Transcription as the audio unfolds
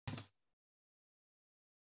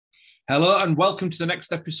Hello and welcome to the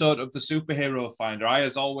next episode of the Superhero Finder. I,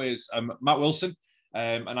 as always, am Matt Wilson,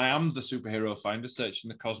 and I am the Superhero Finder, searching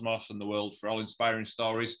the cosmos and the world for all inspiring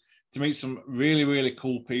stories to meet some really, really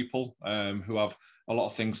cool people who have a lot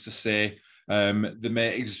of things to say. They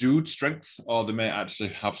may exude strength or they may actually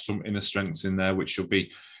have some inner strengths in there, which will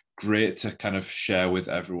be great to kind of share with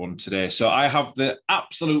everyone today. So I have the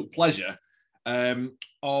absolute pleasure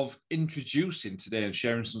of introducing today and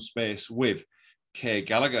sharing some space with Kay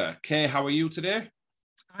Gallacher. Kay, how are you today?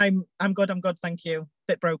 I'm good. I'm good. Thank you.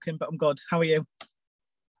 Bit broken, but I'm good. How are you?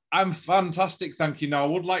 I'm fantastic. Thank you. Now, I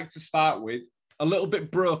would like to start with a little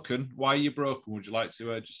bit broken. Why are you broken? Would you like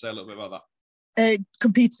to just say a little bit about that?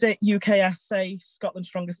 Competed at UKSA, Scotland's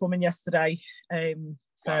Strongest Woman yesterday.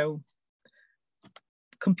 So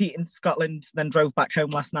competed in Scotland, then drove back home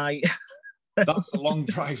last night. That's a long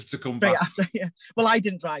drive to come back. After, yeah. Well, I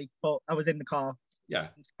didn't drive, but I was in the car. Yeah.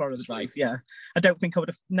 Part of the drive. Yeah. I don't think I would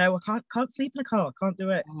have. No, I can't sleep in a car. Can't do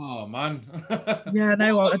it. Oh man. Yeah,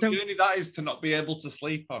 no, what I don't. Journey that is to not be able to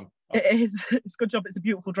sleep on. It is. It's a good job. It's a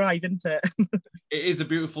beautiful drive, isn't it? It is a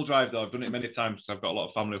beautiful drive, though. I've done it many times because I've got a lot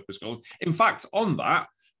of family up in Scotland. In fact, on that,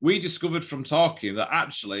 we discovered from talking that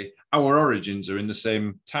actually our origins are in the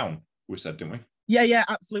same town. We said, didn't we? Yeah,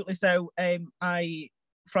 absolutely. So, I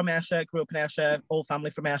from Ayrshire, grew up in Ayrshire, all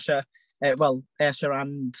family from Ayrshire. Ayrshire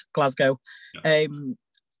and Glasgow. Yeah.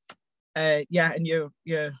 And your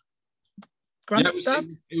granddad? Yeah,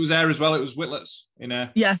 it was Ayr as well. It was Whitlets in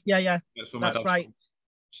Ayr. Yeah. That's right.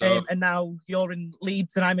 So, and now you're in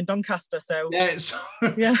Leeds and I'm in Doncaster. So yeah,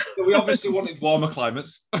 yeah. So we obviously wanted warmer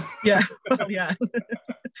climates. Yeah, yeah,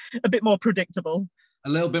 a bit more predictable. A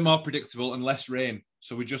little bit more predictable and less rain.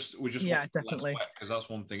 So we just yeah, definitely, because that's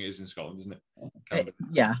one thing it is in Scotland, isn't it?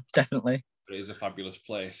 Yeah, definitely. But it is a fabulous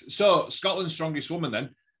place. So Scotland's Strongest Woman,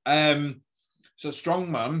 then. So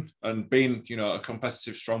strongman and being, a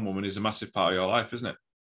competitive strong woman is a massive part of your life, isn't it?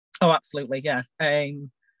 Oh, absolutely, yeah.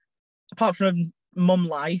 Apart from mum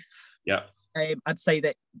life, yeah, I'd say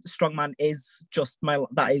that strongman is just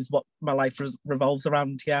that is what my life revolves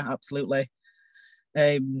around. Yeah, absolutely.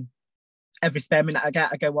 Every spare minute I get,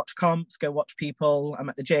 I go watch comps, go watch people. I'm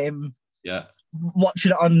at the gym. Yeah.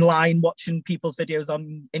 Watching it online, watching people's videos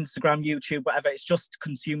on Instagram, YouTube, whatever. It just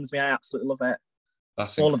consumes me. I absolutely love it.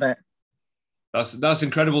 That's all of it. That's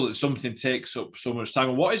incredible that something takes up so much time.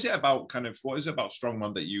 And what is it about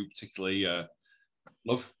strongman that you particularly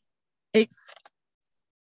love? It's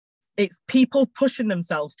people pushing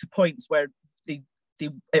themselves to points where they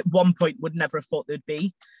at one point would never have thought they'd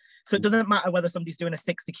be. So it doesn't matter whether somebody's doing a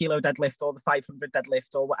 60-kilo deadlift or the 500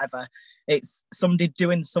 deadlift or whatever. It's somebody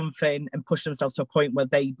doing something and pushing themselves to a point where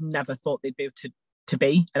they never thought they'd be able to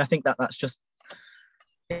be. And I think that's just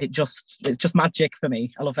it's just magic for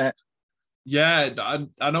me. I love it. Yeah,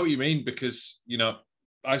 I know what you mean because,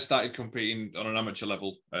 I started competing on an amateur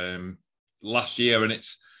level last year, and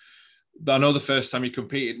I know the first time you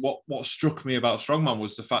competed, what struck me about strongman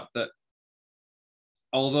was the fact that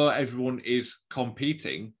although everyone is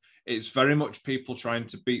competing, it's very much people trying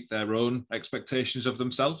to beat their own expectations of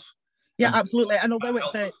themselves. Yeah, absolutely. And although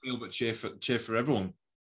it's but cheer for everyone.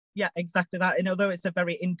 Yeah, exactly that. And although it's a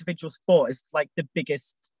very individual sport, it's like the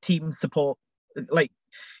biggest team support. Like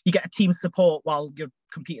you get a team support while you're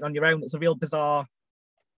competing on your own. It's a real bizarre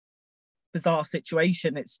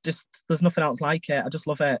situation. It's just there's nothing else like it. I just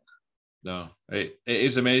love it. No, it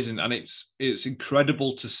is amazing, and it's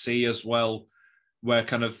incredible to see as well where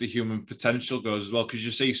kind of the human potential goes as well, because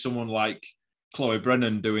you see someone like Chloe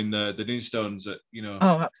Brennan doing the knee stones at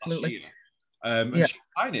Oh, absolutely. And she's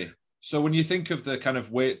tiny. So when you think of the kind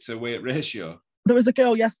of weight to weight ratio. There was a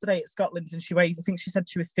girl yesterday at Scotland and she weighs, I think she said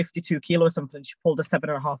she was 52 kilos or something, and she pulled a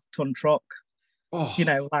 7.5 ton truck. Oh.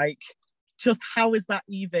 Just how is that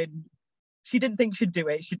even? She didn't think she'd do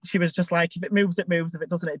it. She was just like, if it moves, it moves. If it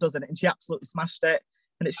doesn't, it doesn't. And she absolutely smashed it.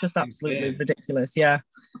 And it's just absolutely ridiculous. Yeah.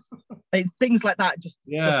 It's things like that just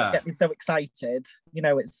get me so excited.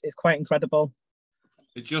 It's quite incredible.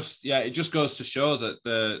 It just goes to show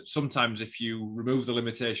that sometimes if you remove the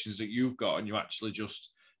limitations that you've got and you actually just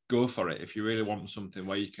go for it, if you really want something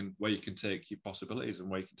where you can take your possibilities and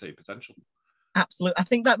where you can take potential. Absolutely. I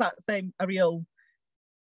think that's a real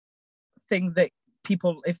thing that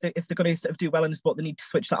people, if they're going to sort of do well in the sport, they need to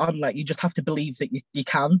switch that on. Like, you just have to believe that you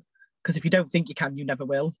can, because if you don't think you can, you never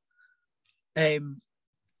will. And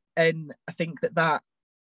I think that's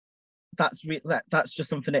just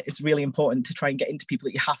something that is really important to try and get into people,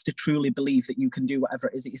 that you have to truly believe that you can do whatever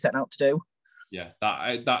it is that you're setting out to do. Yeah,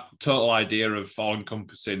 that total idea of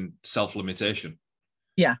all-encompassing self-limitation.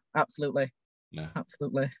 Yeah, absolutely. Yeah,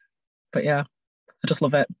 absolutely. But yeah, I just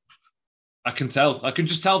love it. I can tell. I can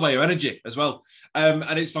just tell by your energy as well. And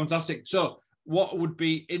it's fantastic. So what would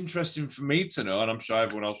be interesting for me to know, and I'm sure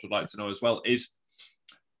everyone else would like to know as well, is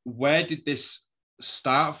where did this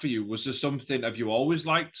start for you? Was there something, have you always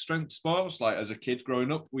liked strength sports? Like as a kid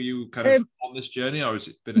growing up, were you kind of on this journey, or has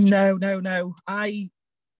it been No. I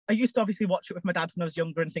used to obviously watch it with my dad when I was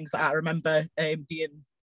younger and things like that. I remember being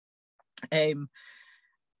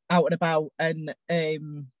out and about, and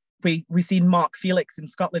we seen Mark Felix in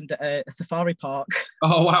Scotland at a safari park.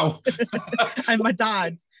 Oh wow. And my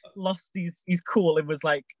dad lost his cool and was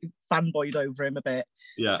like fanboyed over him a bit.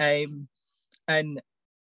 Yeah. And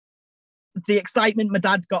the excitement my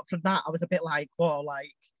dad got from that, I was a bit like, whoa,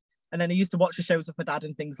 like. And then I used to watch the shows with my dad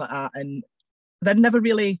and things like that, and then never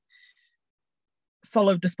really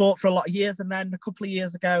followed the sport for a lot of years. And then a couple of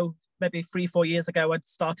years ago, maybe 3-4 years ago, I'd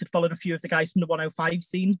started following a few of the guys from the 105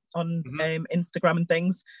 scene on Instagram and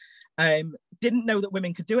things. Didn't know that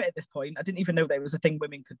women could do it at this point. I didn't even know there was a thing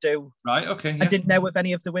women could do. Right, okay. Yeah. I didn't know of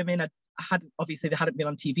any of the women. I hadn't, obviously they hadn't been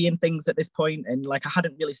on TV and things at this point, and like I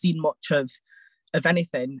hadn't really seen much of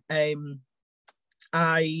anything.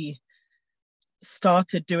 I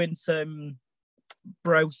started doing some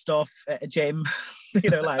bro stuff at a gym,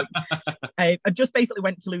 like I just basically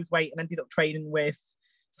went to lose weight and ended up training with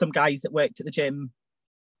some guys that worked at the gym.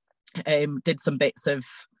 Did some bits of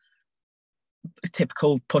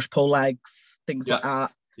typical push-pull legs, things like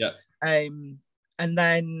that. Yeah. And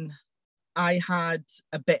then I had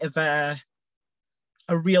a bit of a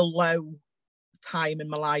real low time in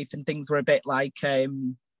my life, and things were a bit like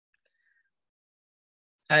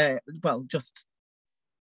just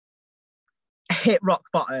hit rock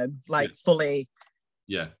bottom, like fully.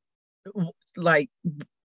 Yeah. Like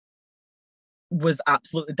was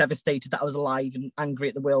absolutely devastated that I was alive and angry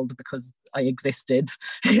at the world because I existed,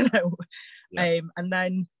 Yeah. And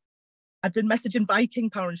then I'd been messaging Viking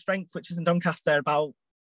Power and Strength, which is in Doncaster,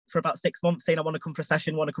 for about 6 months, saying I want to come for a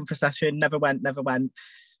session, never went.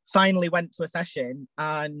 Finally went to a session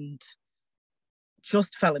and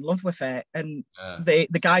just fell in love with it. And the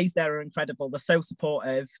guys there are incredible. They're so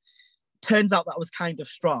supportive. Turns out that I was kind of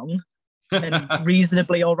strong and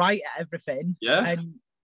reasonably all right at everything. Yeah.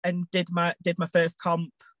 And did my first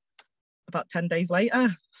comp about 10 days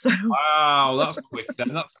later. So wow, that's quick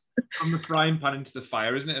then. That's from the frying pan into the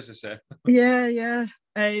fire, isn't it, as I say? Yeah.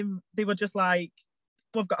 They were just like,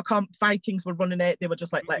 we've got a comp. Vikings were running it. They were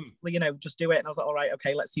just like, just do it. And I was like, all right,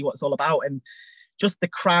 okay, let's see what it's all about. And just the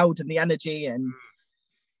crowd and the energy, and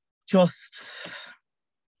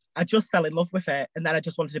I just fell in love with it. And then I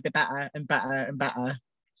just wanted to be better and better and better.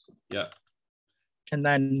 Yeah. And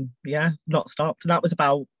then, not stopped. And that was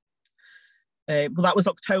about, that was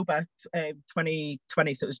October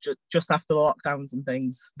 2020. So it was just after the lockdowns and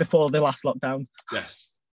things, before the last lockdown. Yes.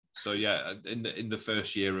 So in the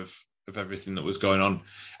first year of everything that was going on.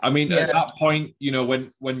 I mean, at that point,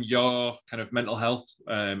 when your kind of mental health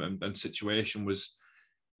and situation was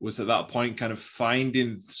at that point, kind of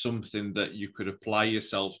finding something that you could apply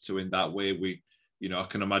yourself to in that way, I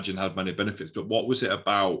can imagine had many benefits, but what was it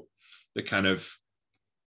about the kind of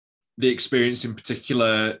the experience in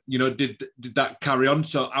particular, did that carry on?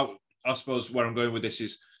 So I suppose where I'm going with this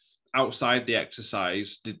is, outside the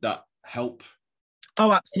exercise, did that help?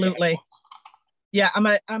 Oh, absolutely. Yeah, I'm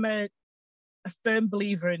a firm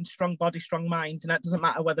believer in strong body, strong mind, and that doesn't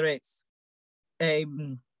matter whether it's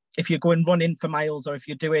if you're going running for miles or if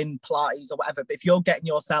you're doing Pilates or whatever. But if you're getting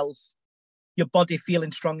your body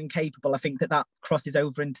feeling strong and capable, I think that crosses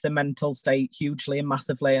over into the mental state hugely and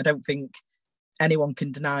massively. I don't think anyone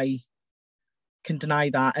can deny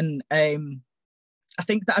that. And I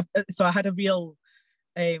think that I had a real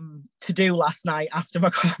to do last night after my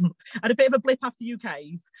comp. I had a bit of a blip after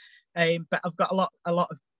UK's, but I've got a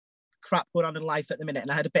lot of crap going on in life at the minute, and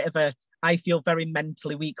I had a bit of I feel very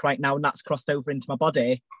mentally weak right now, and that's crossed over into my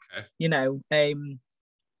body. Okay.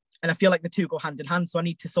 And I feel like the two go hand in hand, so I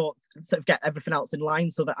need to sort of get everything else in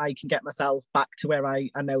line so that I can get myself back to where I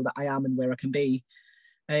know that I am and where I can be.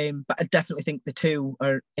 But I definitely think the two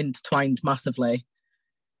are intertwined massively.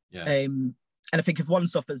 Yeah. And I think if one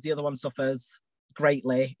suffers, the other one suffers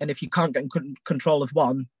greatly. And if you can't get in control of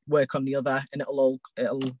one, work on the other, and it'll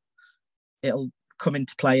come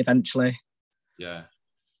into play eventually. Yeah,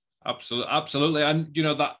 absolutely. And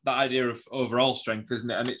that idea of overall strength,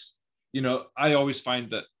 isn't it? And it's I always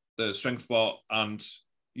find that the strength sport and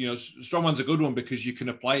strongman's a good one because you can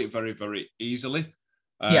apply it very, very easily.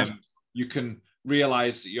 You can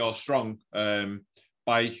realize that you're strong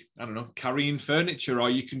by carrying furniture, or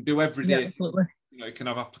you can do every day. Yeah, absolutely. It can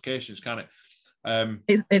have applications, can it?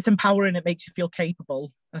 It's empowering. It makes you feel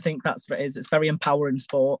capable. I think that's what it is. It's very empowering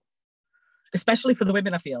sport. especially for the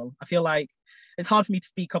women. I feel like it's hard for me to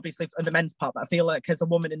speak, obviously, on the men's part, but I feel like as a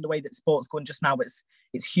woman, in the way that sport's going just now, it's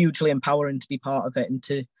hugely empowering to be part of it and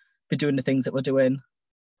to be doing the things that we're doing.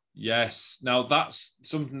 Yes. Now that's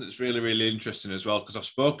something that's really, really interesting as well, because I've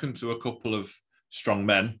spoken to a couple of strong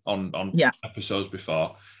men on episodes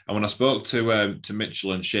before, and when I spoke to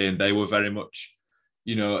Mitchell and Shane, they were very much,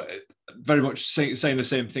 saying the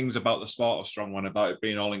same things about the sport of strongman, about it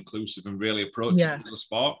being all inclusive and really approachable to the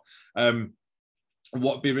sport.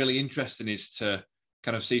 What'd be really interesting is to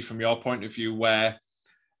kind of see from your point of view, where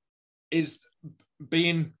is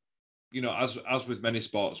being, as with many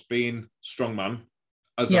sports, being strongman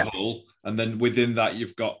as a whole, and then within that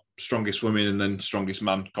you've got strongest women and then strongest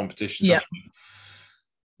man competitions. Yeah.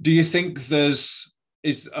 Do you think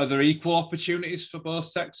are there equal opportunities for both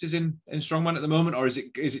sexes in strongman at the moment, or is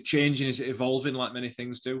it changing? Is it evolving like many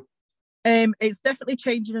things do? It's definitely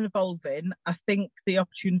changing and evolving. I think the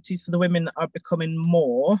opportunities for the women are becoming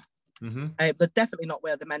more. Mm-hmm. They're definitely not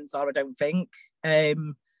where the men's are, I don't think.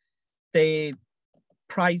 The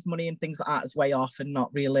prize money and things like that is way off and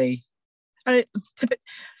not really.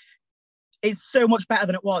 It's so much better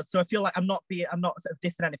than it was. So I feel like I'm not sort of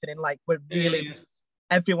dissing anything. In like we're really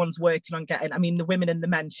everyone's working on getting. I mean, the women and the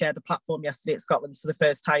men shared a platform yesterday at Scotland's for the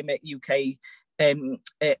first time at UK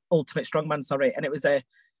Ultimate Strongman. Sorry, and it was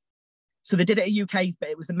so they did it at UK's, but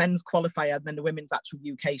it was the men's qualifier and then the women's actual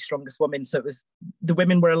UK strongest woman. So it was the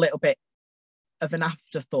women were a little bit of an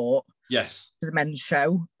afterthought. Yes. To the men's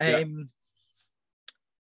show. But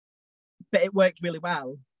it worked really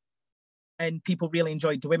well. And people really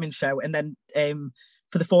enjoyed the women's show. And then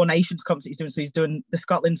for the Four Nations comps he's doing, so he's doing the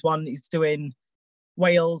Scotland's one, he's doing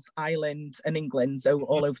Wales, Ireland, and England, so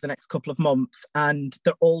all over the next couple of months. And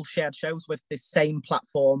they're all shared shows with the same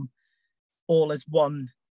platform, all as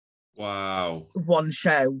one. Wow. One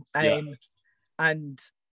show. And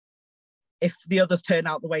if the others turn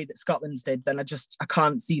out the way that Scotland's did, then I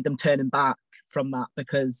can't see them turning back from that,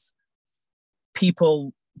 because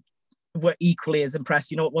people were equally as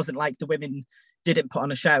impressed. It wasn't like the women didn't put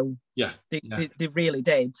on a show. They really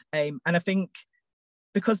did. And I think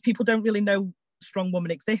because people don't really know Strong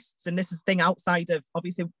Woman exists, and this is the thing outside of,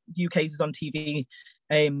 obviously UK's was on TV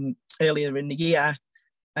earlier in the year,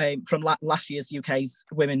 from last year's UK's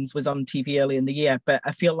women's was on TV earlier in the year, but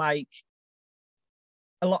I feel like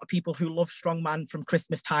a lot of people who love strongman from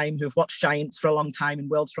Christmas time, who've watched Giants for a long time and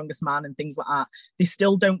World's Strongest Man and things like that, they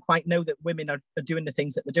still don't quite know that women are doing the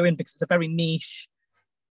things that they're doing, because it's a very niche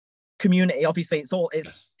community. Obviously, it's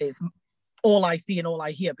all I see and all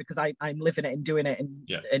I hear, because I'm living it and doing it,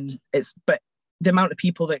 and it's, but the amount of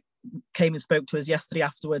people that came and spoke to us yesterday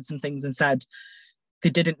afterwards and things and said they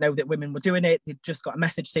didn't know that women were doing it. They just got a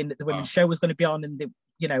message saying that the women's show was going to be on,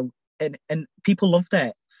 and and people loved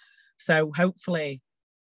it. So hopefully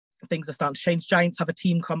things are starting to change. Giants have a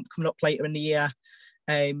team comp coming up later in the year,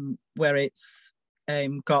 where it's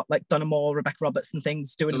got like Donna Moore, Rebecca Roberts and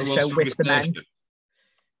things doing the show with the men.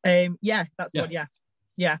 That's the one.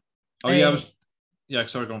 Yeah. Oh,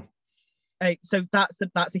 sorry, go on. So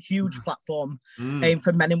that's a huge platform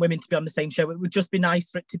for men and women to be on the same show. It would just be nice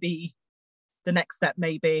for it to be the next step,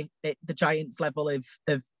 maybe at the Giants level of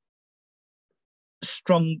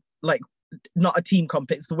strong, like, not a team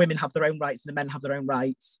comp. It's the women have their own rights and the men have their own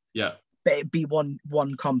rights. Yeah, but it'd be one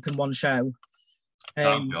comp and one show.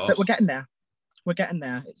 But we're getting there. We're getting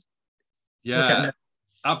there.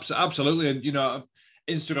 Absolutely. And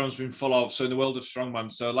Instagram's been full of, so in the world of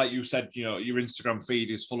strongman, so like you said, your Instagram feed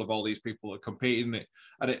is full of all these people that are competing,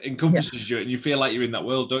 and it encompasses you, and you feel like you're in that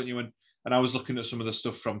world, don't you? And I was looking at some of the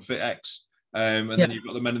stuff from FitX, and then you've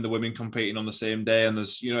got the men and the women competing on the same day, and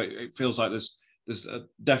there's it feels like there's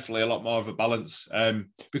definitely a lot more of a balance,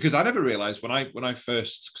 because I never realized when I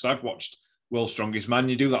first, because I've watched World's Strongest Man,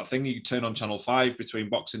 you do that thing, you turn on Channel 5 between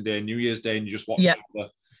Boxing Day and New Year's Day and you just watch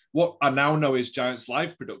what I now know is Giants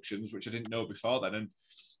Live Productions, which I didn't know before then, and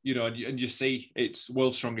you see it's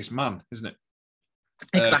World's Strongest Man, isn't it?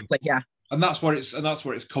 Exactly. And that's where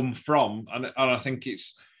it's come from, and I think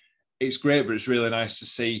it's great, but it's really nice to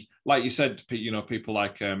see, like you said, people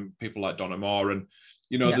like Donna Moore, and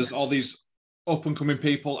there's all these up and coming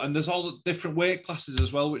people, and there's all the different weight classes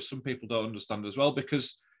as well, which some people don't understand as well,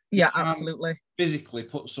 because absolutely physically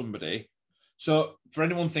put somebody. So for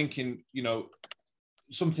anyone thinking,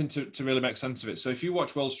 something to really make sense of it. So if you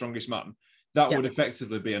watch World's Strongest Man, that would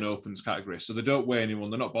effectively be an opens category. So they don't weigh anyone.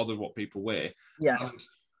 They're not bothered what people weigh. Yeah. And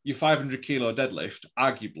your 500 kilo deadlift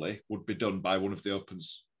arguably would be done by one of the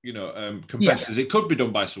opens, competitors. It could be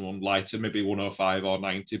done by someone lighter, maybe 105 or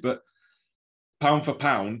 90, but pound for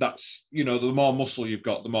pound, that's, the more muscle you've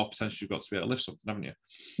got, the more potential you've got to be able to lift something, haven't you?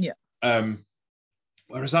 Yeah.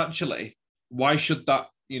 Whereas actually, why should that,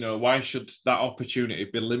 why should that opportunity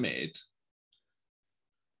be limited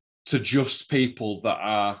to just people that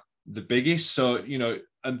are the biggest? So,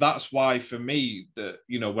 and that's why for me that,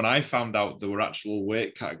 when I found out there were actual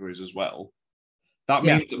weight categories as well, that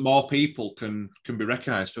means that more people can be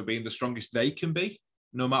recognized for being the strongest they can be,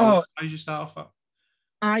 no matter what size you start off at.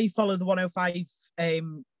 I follow the 105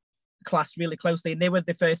 class really closely, and they were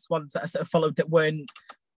the first ones that I sort of followed that weren't,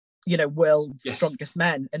 world's strongest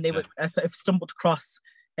men. And they were, I sort of stumbled across,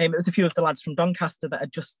 it was a few of the lads from Doncaster that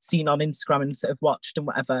I'd just seen on Instagram and sort of watched and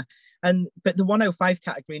whatever. But the 105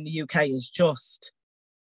 category in the UK is just,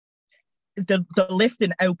 the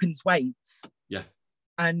lifting opens weights. Yeah.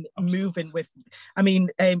 And absolutely. Moving with,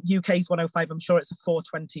 UK's 105, I'm sure it's a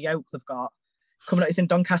 420 yoke they've got coming out. It's in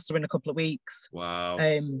Doncaster in a couple of weeks. Wow.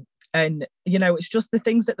 And it's just the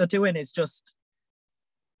things that they're doing is just,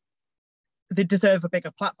 they deserve a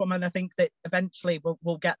bigger platform. And I think that eventually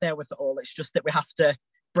we'll get there with it all. It's just that we have to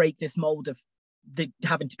break this mold of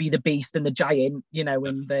having to be the beast and the giant,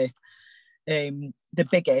 and the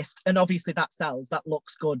biggest. And obviously that sells, that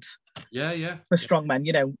looks good. Yeah. For strongmen,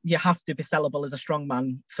 you have to be sellable as a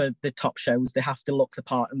strongman for the top shows. They have to look the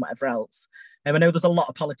part and whatever else. I know there's a lot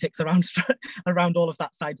of politics around all of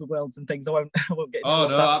that side of worlds and things. I won't get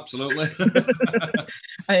into that. Absolutely.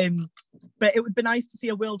 But it would be nice to see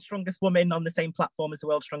a world's strongest woman on the same platform as the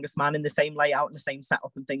world's strongest man, in the same layout and the same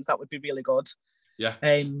setup and things. That would be really good. Yeah.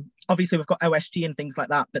 Obviously we've got OSG and things like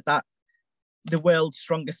that, but that the world's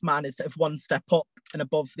strongest man is sort of one step up and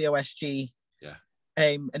above the OSG. Yeah.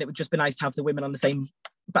 And it would just be nice to have the women on the same.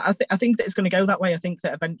 But I think that it's going to go that way. I think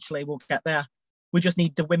that eventually we'll get there. We just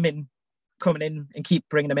need the women coming in and keep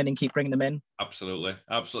bringing them in. Absolutely.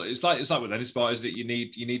 It's like with any sport, is that you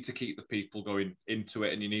need to keep the people going into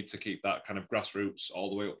it, and you need to keep that kind of grassroots all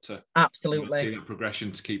the way up to absolutely see that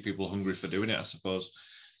progression to keep people hungry for doing it, I suppose.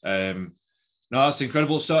 No, that's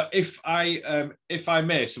incredible. So if I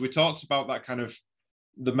may, so we talked about that kind of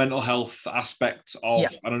the mental health aspect of,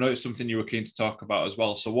 and I know it's something you were keen to talk about as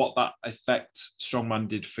well. So what that effect Strongman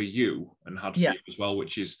did for you and had for you as well,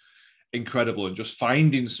 which is incredible, and just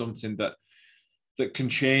finding something that can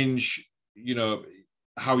change,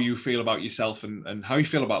 how you feel about yourself and how you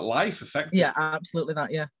feel about life effectively. Yeah, absolutely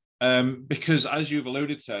that, yeah. Because as you've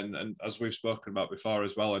alluded to, and as we've spoken about before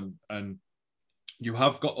as well, and you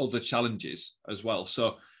have got other challenges as well.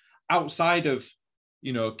 So outside of,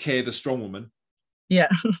 Kay the strong woman,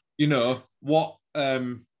 what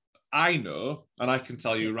I know, and I can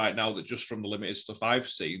tell you right now that just from the limited stuff I've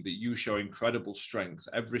seen, that you show incredible strength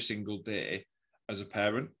every single day as a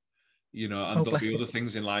parent, and there'll be other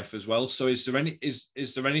things in life as well. So is there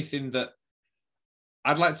anything that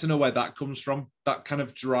I'd like to know where that comes from, that kind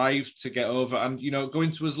of drive to get over, and, go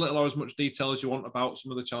into as little or as much detail as you want about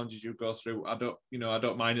some of the challenges you go through. I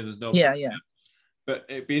don't mind, and there's no yeah. But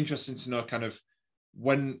it'd be interesting to know kind of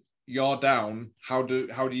when you're down, how do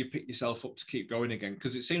you pick yourself up to keep going again?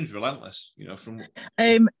 Because it seems relentless, from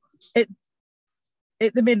it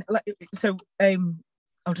the minute, so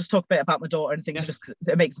I'll just talk a bit about my daughter and things, just because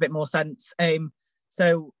it makes a bit more sense.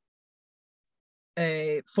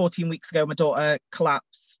 14 weeks ago, my daughter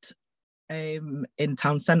collapsed in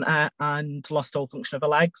town centre and lost all function of her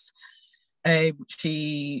legs.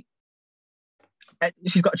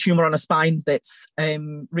 She's got a tumour on her spine that's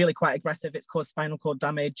really quite aggressive. It's caused spinal cord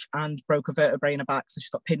damage and broke a vertebrae in her back. So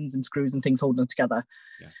she's got pins and screws and things holding her together.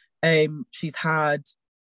 Yeah. She's had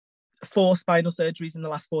 4 spinal surgeries in the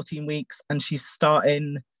last 14 weeks, and she's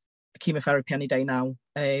starting chemotherapy any day now.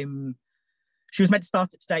 She was meant to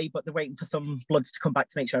start it today, but they're waiting for some bloods to come back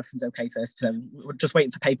to make sure everything's okay first. So we're just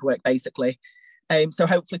waiting for paperwork, basically. So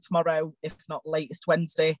hopefully tomorrow, if not latest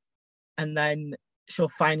Wednesday, and then she'll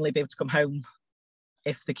finally be able to come home.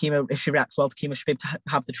 If she reacts well to chemo, she'll be able to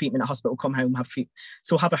have the treatment at hospital, come home, have treatment.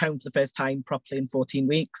 So we'll have her home for the first time properly in 14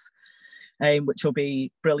 weeks, which will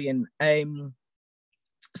be brilliant.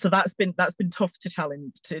 So that's been tough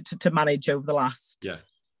to manage over the last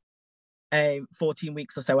 14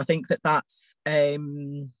 weeks or so. I think that's I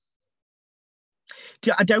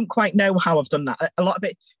don't quite know how I've done that. A lot of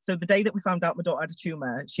it. So the day that we found out my daughter had a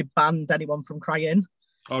tumour, she banned anyone from crying.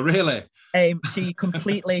 Oh, really? She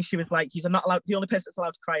was like, you're not allowed, the only person that's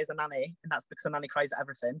allowed to cry is a nanny, and that's because a nanny cries at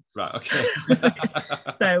everything. Right, okay.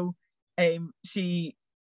 So she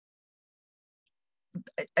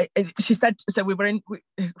said, so we were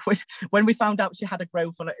when we found out she had a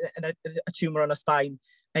growth and a tumour on her spine,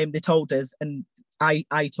 they told us, and I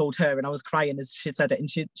told her, and I was crying as she said it, and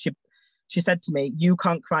she said to me, you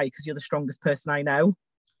can't cry because you're the strongest person I know,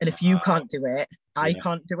 and if you can't do it, I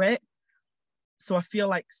can't do it. So I feel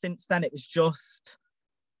like since then it was just,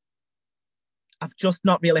 I've just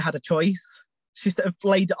not really had a choice. She sort of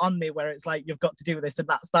laid it on me where it's like, you've got to do this and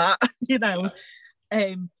that's that, you know.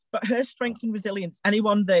 But her strength and resilience,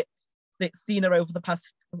 anyone that's seen her over the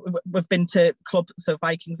past, we've been to club, so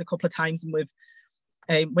Vikings a couple of times, and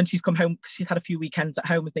when she's come home, she's had a few weekends at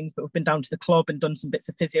home and things, but we've been down to the club and done some bits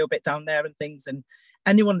of physio bit down there and things. And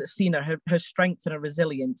anyone that's seen her strength and her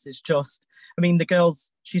resilience is just, I mean, the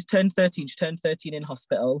girls, she turned 13 in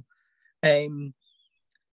hospital.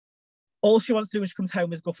 All she wants to do when she comes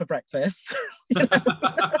home is go for breakfast. A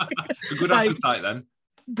good appetite then.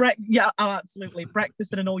 Yeah, oh, absolutely.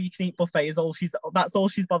 Breakfast and an all-you-can-eat buffet is that's all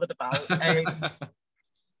she's bothered about.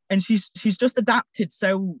 And she's just adapted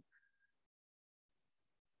so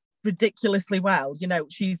ridiculously well. You know,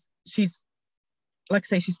 she's like I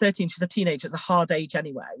say, she's 13. She's a teenager. It's a hard age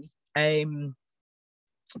anyway.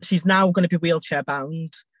 She's now going to be wheelchair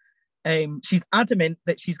bound. She's adamant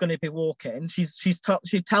that she's going to be walking. She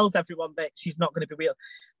tells everyone that she's not going to be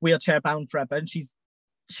wheelchair bound forever, and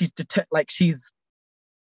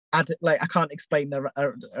I can't explain her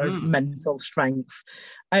mental strength.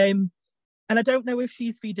 And I don't know if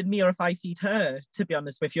she's feeding me or if I feed her, to be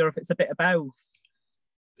honest with you, or if it's a bit of both.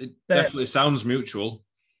 It definitely sounds mutual.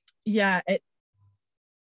 Yeah,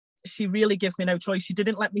 she really gives me no choice. She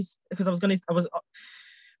didn't let me, because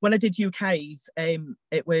when I did UK's,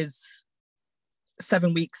 it was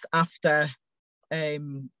 7 weeks after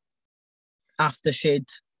she'd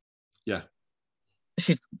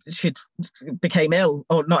became ill,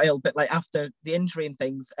 or not ill, but like after the injury and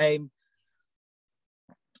things. And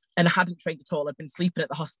I hadn't trained at all. I'd been sleeping at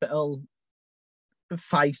the hospital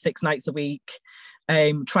 5-6 nights a week,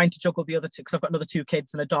 trying to juggle the other two, because I've got another 2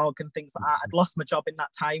 kids and a dog and things like that. I'd lost my job in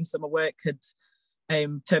that time, so my work had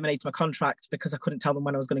terminated my contract because I couldn't tell them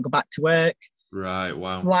when I was going to go back to work. Right,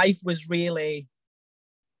 wow. Life was really,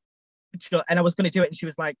 and I was going to do it, and she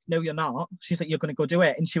was like, no, you're not. She's like, you're going to go do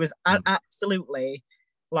it. And she was absolutely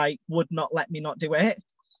like, would not let me not do it.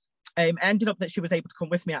 Ended up that she was able to come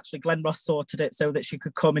with me. Actually, Glen Ross sorted it so that she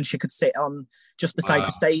could come and she could sit on just beside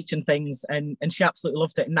the stage and things, and she absolutely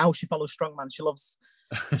loved it. And now she follows Strongman.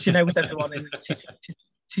 She knows everyone, and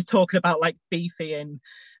she's talking about like Beefy and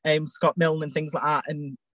Scott Milne and things like that.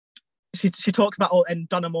 And she talks about and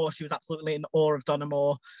Donna Moore. She was absolutely in awe of Donna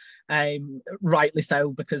Moore, rightly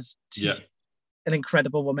so, because she's an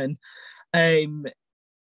incredible woman. So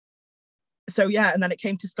yeah, and then it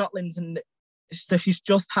came to Scotland's, and so she's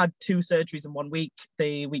just had 2 surgeries in 1 week,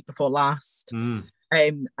 the week before last. And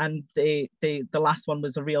the last one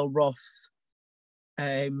was a real rough.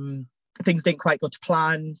 Things didn't quite go to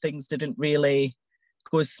plan. Things didn't really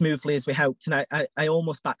go as smoothly as we hoped. And I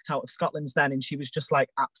almost backed out of Scotland's then, and she was just like,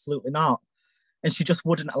 absolutely not. And she just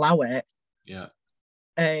wouldn't allow it. Yeah.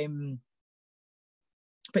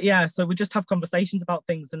 But yeah, so we just have conversations about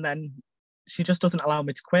things, and then she just doesn't allow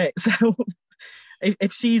me to quit. So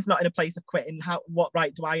if she's not in a place of quitting, what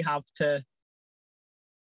right do I have to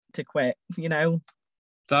quit, you know?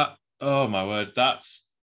 That, oh my word, that's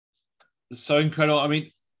so incredible. I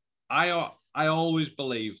mean, I always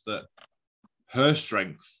believe that her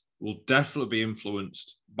strength will definitely be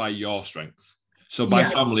influenced by your strength. So by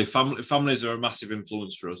families are a massive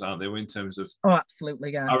influence for us, aren't they? In terms of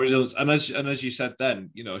absolutely, yeah. Our resilience. And as you said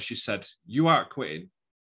then, you know, she said, you aren't quitting.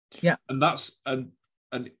 Yeah. And that's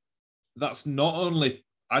not only,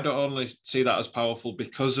 I don't only see that as powerful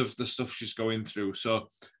because of the stuff she's going through. So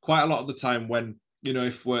quite a lot of the time when, you know,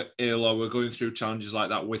 if we're ill or we're going through challenges like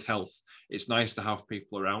that with health, it's nice to have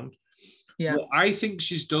people around. Yeah. What I think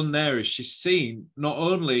she's done there is she's seen not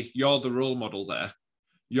only you're the role model there,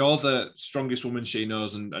 you're the strongest woman she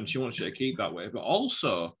knows, and she wants you to keep that way, but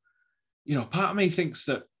also, you know, part of me thinks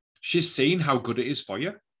that she's seen how good it is for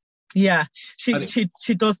you. Yeah, she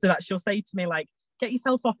does do that. She'll say to me, like, get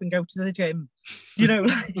yourself off and go to the gym. You know,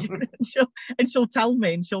 she'll tell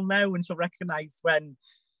me, and she'll know, and she'll recognise when,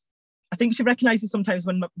 I think she recognises sometimes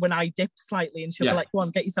when I dip slightly, and she'll be like, come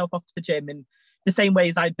on, get yourself off to the gym. And the same way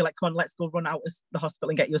as I'd be like, come on, let's go run out of the hospital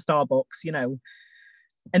and get you a Starbucks, you know.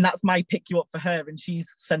 And that's my pick you up for her, and she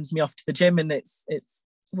sends me off to the gym, and it's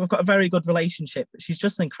we've got a very good relationship. But she's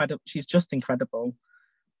just incredible.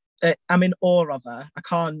 I'm in awe of her.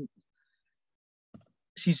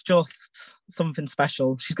 She's just something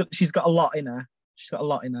special. She's got a lot in her. Yeah, a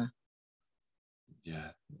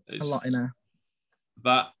lot in her.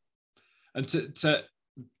 That, and to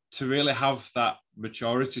really have that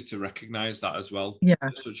maturity to recognise that as well. Yeah,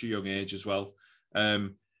 at such a young age as well.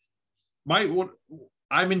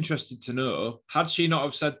 I'm interested to know, had she not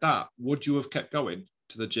have said that, would you have kept going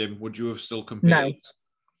to the gym? Would you have still competed?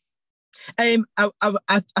 No. I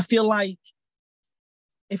feel like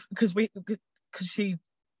because she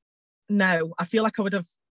no, I feel like I would have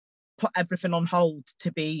put everything on hold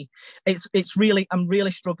to be. I'm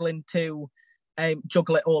really struggling to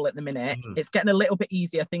juggle it all at the minute. It's getting a little bit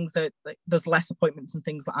easier. Things are like, there's less appointments and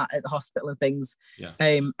things like that at the hospital and things. Yeah.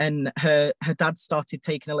 And her dad started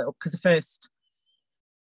taking a little, because the first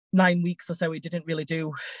 9 weeks or so he didn't really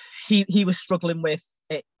do. He was struggling with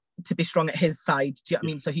it to be strong at his side. Do you know what I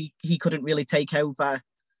mean? So he couldn't really take over.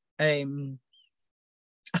 I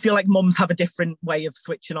feel like mums have a different way of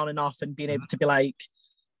switching on and off and being able to be like,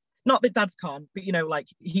 not that dads can't, but you know, like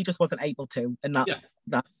he just wasn't able to, and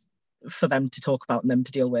that's for them to talk about and them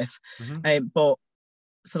to deal with. But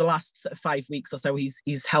so the last 5 weeks or so,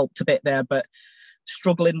 he's helped a bit there, but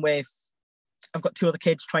struggling with. I've got 2 other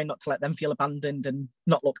kids, trying not to let them feel abandoned and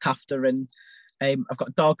not looked after, and I've got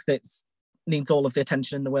a dog that needs all of the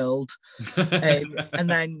attention in the world. And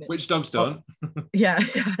then which dogs don't? Yeah.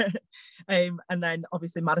 And then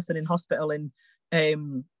obviously Madison in hospital, and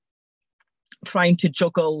trying to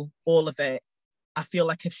juggle all of it. I feel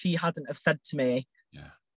like if she hadn't have said to me,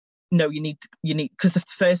 no, you need, because the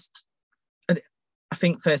first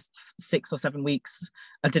 6 or 7 weeks,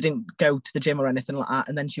 I didn't go to the gym or anything like that.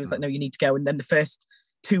 And then she was like, no, you need to go. And then the first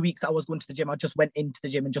 2 weeks I was going to the gym, I just went into the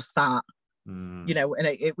gym and just sat, you know, and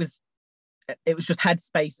it was just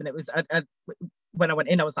headspace. And it was, when I went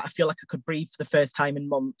in, I was like, I feel like I could breathe for the first time in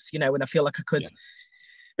months, you know, and I feel like I could,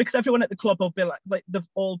 because everyone at the club will be like they've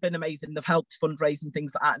all been amazing. They've helped fundraise and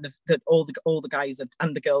things like that. And all the guys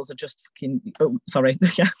and the girls are just fucking, oh, sorry.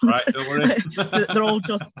 Yeah. Right, don't worry. They're all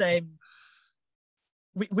just,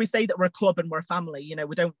 we say that we're a club and we're a family, you know.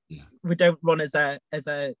 We don't run as a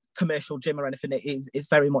commercial gym or anything. It's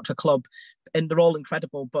very much a club, and they're all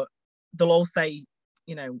incredible. But they'll all say,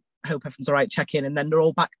 you know, hope everything's all right, check in, and then they're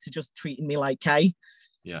all back to just treating me like Kay,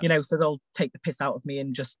 you know. So they'll take the piss out of me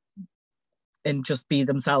and just be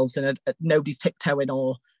themselves, and nobody's tiptoeing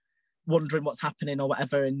or wondering what's happening or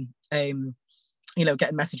whatever. And you know,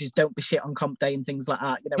 getting messages, don't be shit on comp day and things like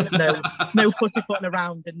that. You know, it's no pussyfooting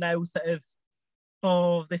around, and no sort of,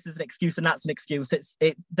 oh, this is an excuse and that's an excuse. It's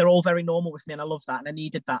they're all very normal with me, and I love that, and I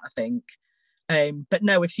needed that, I think. But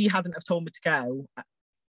no, if she hadn't have told me to go,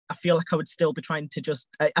 I feel like I would still be trying to just.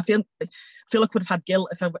 I feel like I would have had guilt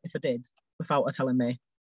if I did without her telling me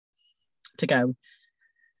to go.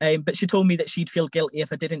 But she told me that she'd feel guilty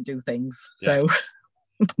if I didn't do things. So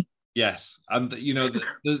yes, and you know,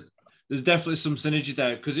 there's definitely some synergy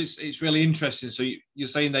there, because it's really interesting. So you're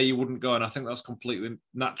saying there you wouldn't go, and I think that's completely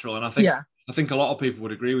natural. And I think a lot of people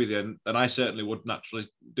would agree with you, and I certainly would naturally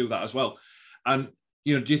do that as well. And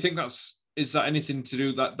you know, do you think is that anything to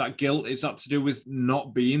do that guilt? Is that to do with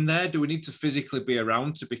not being there? Do we need to physically be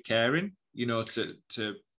around to be caring? You know, to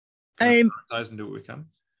prioritize and do what we can.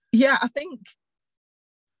 Yeah, I think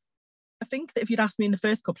that if you'd asked me in the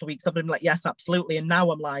first couple of weeks, I'd been like, yes, absolutely. And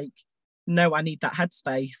now I'm like, no, I need that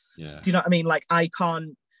headspace. Yeah. Do you know what I mean? Like, I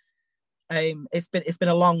can't. It's been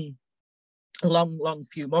a long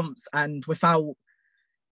few months, and without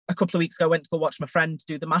a couple of weeks ago, I went to go watch my friend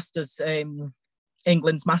do the Masters,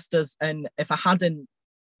 England's Masters, and if I hadn't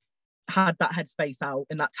had that headspace out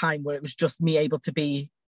in that time where it was just me able to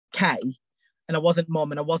be Kay, and I wasn't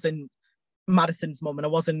mum, and I wasn't Madison's mum, and I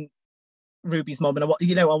wasn't Ruby's mum, and I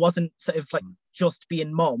wasn't sort of like just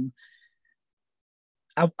being mum,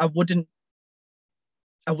 I wouldn't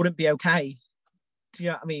be okay. Do you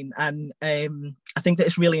know what I mean? And I think that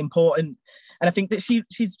it's really important, and I think that she's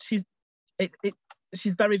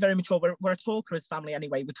very, very mature. We're a talker as family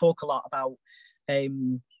anyway. We talk a lot about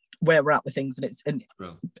where we're at with things, and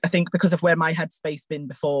I think because of where my headspace been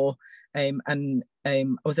before, and I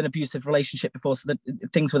was in an abusive relationship before, so the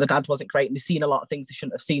things with the dad wasn't great, and they've seen a lot of things they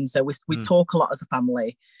shouldn't have seen. So we talk a lot as a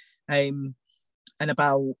family, and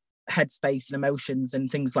about headspace and emotions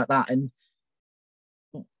and things like that. And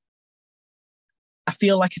I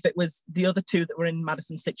feel like if it was the other two that were in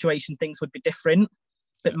Madison's situation, things would be different.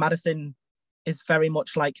 But Madison is very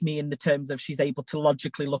much like me in the terms of she's able to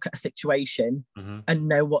logically look at a situation and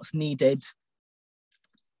know what's needed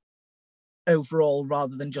overall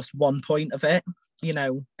rather than just one point of it, you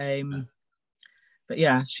know. But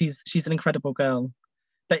yeah, she's an incredible girl,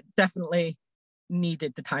 but definitely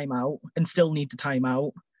needed the time out and still need the time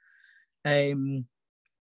out. And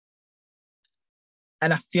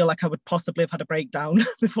I feel like I would possibly have had a breakdown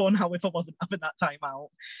before now if I wasn't having that time out,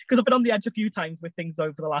 because I've been on the edge a few times with things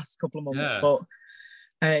over the last couple of months.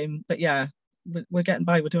 But yeah, we're getting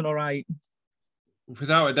by. We're doing all right.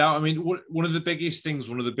 Without a doubt. I mean, one of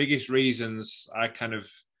the biggest reasons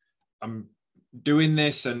I'm doing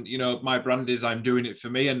this, and you know, my brand is I'm doing it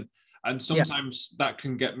for me, and sometimes that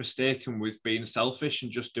can get mistaken with being selfish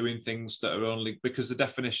and just doing things that are only because the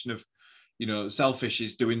definition of, selfish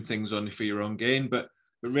is doing things only for your own gain. But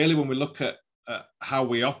really, when we look at how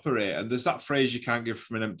we operate, and there's that phrase, you can't give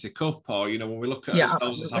from an empty cup, or, when we look at ourselves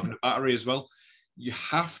absolutely. as having a battery as well, you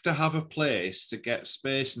have to have a place to get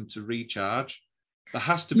space and to recharge. There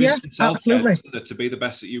has to be some self-care to be the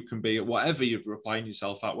best that you can be at whatever you're applying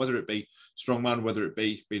yourself at, whether it be strongman, whether it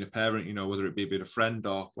be being a parent, whether it be being a friend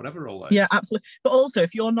or whatever role that is. Yeah, absolutely. But also,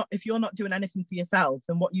 if you're not doing anything for yourself,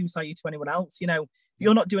 then what use are you to anyone else? If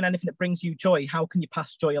you're not doing anything that brings you joy, how can you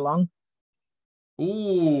pass joy along?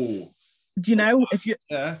 Ooh. Do you know, if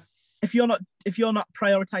you're not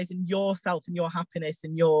prioritizing yourself and your happiness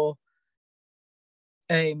and your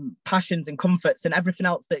passions and comforts and everything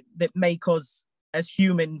else that make us as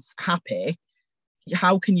humans happy,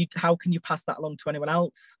 how can you pass that along to anyone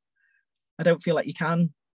else? I don't feel like you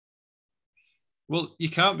can. Well, you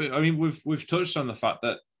can't be. I mean, we've touched on the fact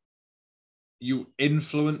that you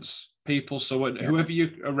influence people, so whoever you're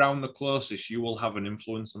around the closest, you will have an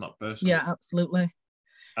influence on that person. Yeah, absolutely.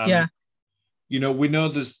 And, we know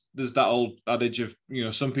there's that old adage of,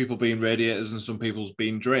 some people being radiators and some people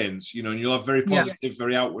being drains, and you'll have very positive,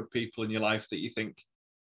 very outward people in your life that you think,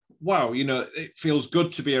 wow, it feels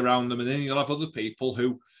good to be around them. And then you'll have other people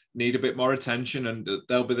who need a bit more attention, and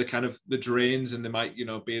they'll be the kind of the drains, and they might, be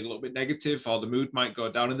a little bit negative, or the mood might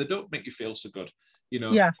go down, and they don't make you feel so good,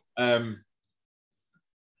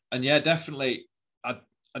 And definitely, I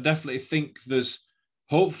definitely think there's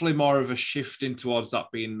hopefully more of a shifting towards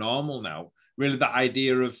that being normal now. Really, that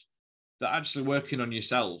idea of that actually working on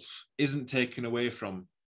yourself isn't taken away from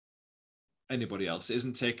anybody else. It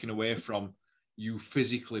isn't taken away from you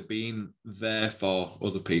physically being there for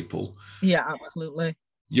other people. Yeah, absolutely.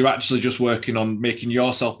 You're actually just working on making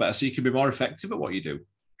yourself better so you can be more effective at what you do.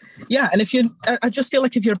 Yeah, and I just feel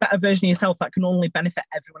like if you're a better version of yourself, that can only benefit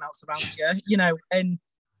everyone else around you,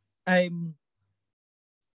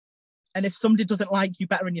 and if somebody doesn't like you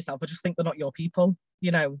better in yourself, I just think they're not your people,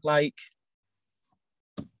 like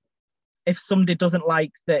if somebody doesn't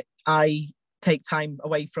like that I take time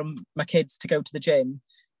away from my kids to go to the gym,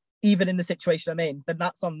 even in the situation I'm in, then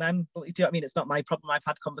that's on them. Do you know what I mean? It's not my problem. I've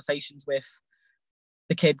had conversations with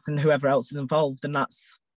the kids and whoever else is involved, and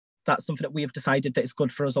that's something that we have decided that is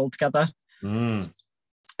good for us all together. And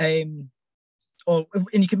you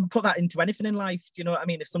can put that into anything in life. Do you know what I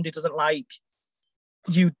mean? If somebody doesn't like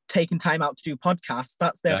you taking time out to do podcasts,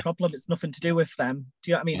 that's their problem. It's nothing to do with them. Do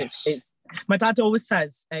you know what I mean? Yes. It's my dad always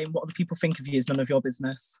says, what other people think of you is none of your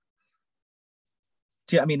business.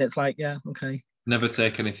 Do you know what I mean? It's like, yeah, okay. Never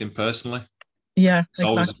take anything personally. Yeah,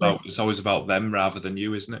 it's always about them rather than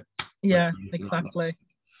you, isn't it? Yeah, exactly. Like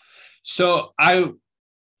so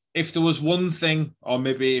if there was one thing, or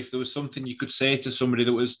maybe if there was something you could say to somebody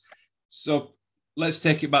that was, so let's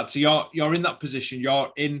take it back to you're in that position,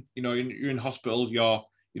 you're in, you're in hospital, you're,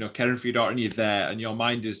 caring for your daughter, and you're there, and your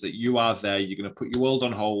mind is that you are there, you're going to put your world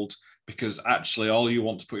on hold because actually all you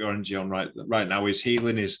want to put your energy on right now is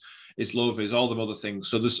healing, is love, is all the other things.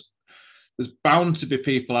 So there's bound to be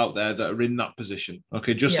people out there that are in that position,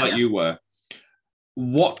 okay, just like you were.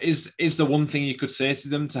 What is the one thing you could say to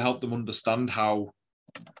them to help them understand how,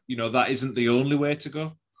 that isn't the only way to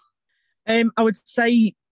go? I would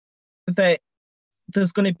say that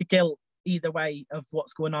there's going to be guilt either way of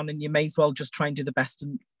what's going on, and you may as well just try and do the best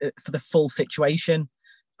for the full situation.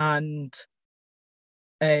 And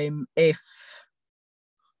if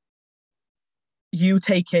you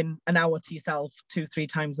taking an hour to yourself 2-3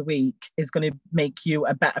 times a week is going to make you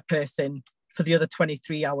a better person for the other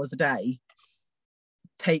 23 hours a day,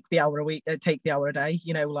 take the hour a day,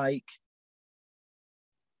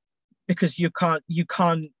 because you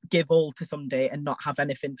can't give all to somebody and not have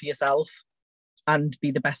anything for yourself and be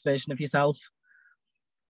the best version of yourself,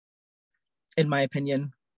 in my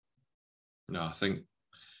opinion. No, I think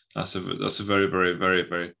that's a very, very, very,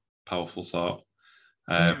 very powerful thought.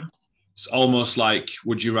 It's almost like,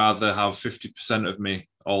 would you rather have 50% of me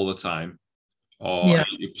all the time or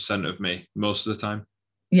 80% of me most of the time?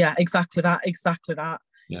 Yeah, exactly that.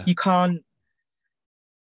 Yeah. You can't.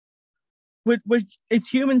 We're as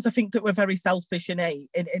humans, I think that we're very selfish in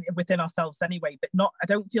within ourselves anyway, but not. I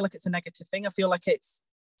don't feel like it's a negative thing. I feel like it's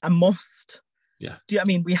a must. Yeah. Do you know what I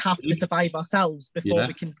mean? We have to survive ourselves before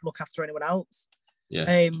we can look after anyone else.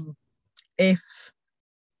 Yeah. If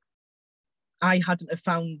I hadn't have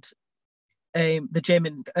found the gym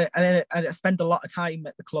and I spend a lot of time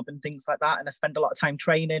at the club and things like that, and I spend a lot of time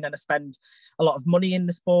training, and I spend a lot of money in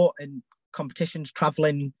the sport and competitions,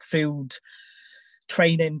 traveling, food,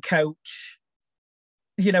 training, coach.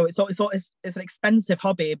 It's an expensive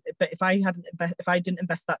hobby, but if I didn't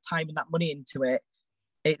invest that time and that money into it,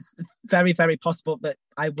 it's very, very possible that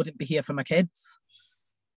I wouldn't be here for my kids.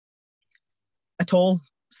 at all.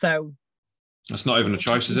 So that's not even a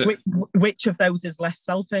choice, is it? Which of those is less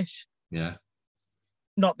selfish? Yeah.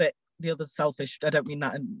 Not that the other's selfish. I don't mean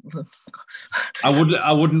that.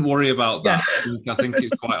 I wouldn't worry about that. Yeah. I think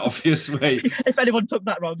it's quite obvious. Wait. If anyone took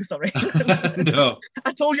that wrong, sorry. No.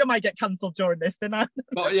 I told you I might get cancelled during this, didn't I?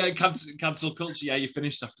 But yeah, cancel culture. Yeah, you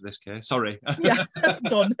finished after this, Kay. Sorry. Yeah,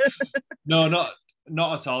 done. No, not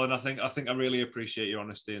at all. And I think I really appreciate your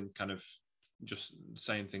honesty and kind of just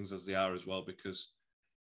saying things as they are as well, because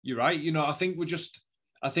you're right. You know, I think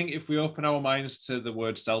if we open our minds to the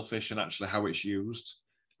word selfish and actually how it's used,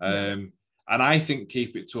 and I think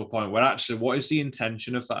keep it to a point where actually, what is the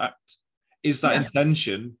intention of that act? Is that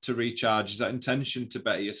intention to recharge? Is that intention to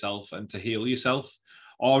better yourself and to heal yourself?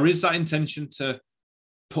 Or is that intention to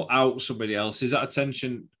put out somebody else? Is that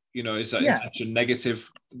intention, is that intention negative?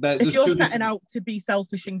 If you're setting out to be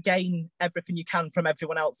selfish and gain everything you can from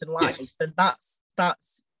everyone else in life, then that's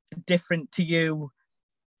different to you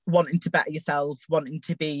wanting to better yourself, wanting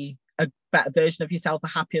to be a better version of yourself, a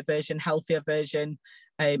happier version, healthier version,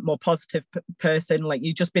 a more positive person. Like,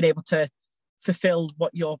 you've just been able to fulfill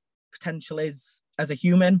what your potential is as a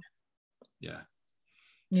human. Yeah,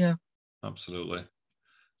 absolutely.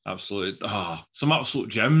 Some absolute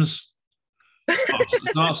gems.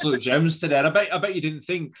 Some absolute gems today. And I bet you didn't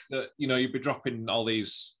think that you'd be dropping all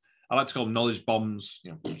these, I like to call them knowledge bombs.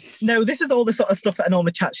 No, this is all the sort of stuff that I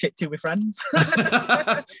normally chat shit to with friends.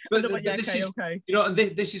 but okay. And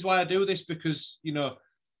this is why I do this, because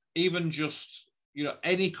even just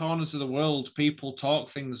any corners of the world, people talk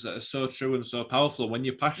things that are so true and so powerful. When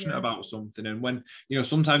you're passionate about something, and when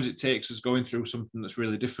sometimes it takes us going through something that's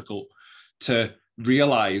really difficult to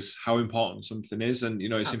realize how important something is. And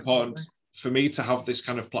it's important for me to have this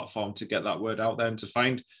kind of platform to get that word out there, and to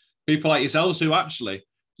find people like yourselves who actually,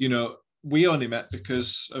 we only met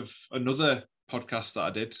because of another podcast that I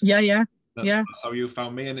did. That's how you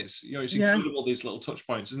found me. And it's incredible, these little touch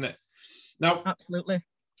points, isn't it? Now, absolutely.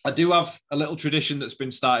 I do have a little tradition that's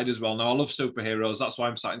been started as well. Now, I love superheroes. That's why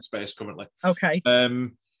I'm sat in space currently. Okay.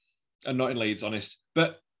 And not in Leeds, honest.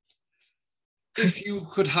 But if you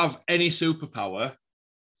could have any superpower,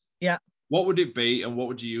 what would it be, and what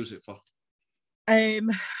would you use it for? I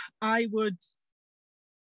would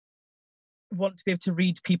want to be able to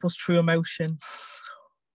read people's true emotion.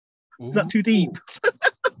 Ooh. Is that too deep?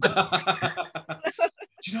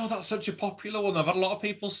 Do you know, that's such a popular one? I've had a lot of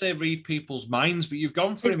people say read people's minds, but you've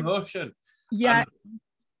gone for emotion. Yeah.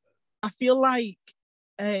 I feel like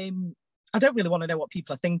I don't really want to know what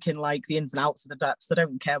people are thinking, like the ins and outs of the depths. I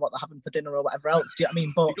don't care what they're having for dinner or whatever else. Do you know what I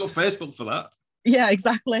mean? But you've got Facebook for that. Yeah,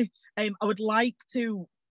 exactly. I would like to,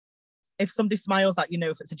 if somebody smiles at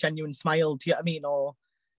if it's a genuine smile, do you know what I mean? Or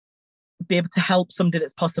be able to help somebody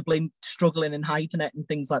that's possibly struggling and hiding it and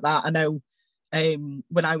things like that. I know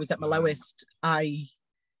when I was at my lowest, there's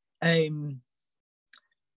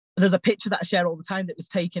a picture that I share all the time that was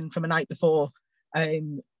taken from a night before, a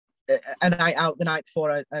night out the night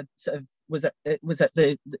before I sort of was at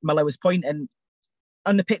my lowest point, and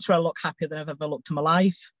on the picture I look happier than I've ever looked in my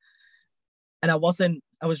life, and I was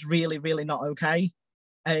really, really not okay,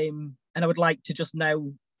 and I would like to just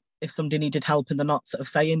know if somebody needed help and they're not sort of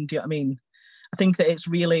saying, do you know what I mean? I think that it's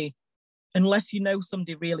really, unless you know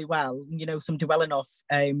somebody really well, and somebody well enough,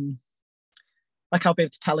 like I'll be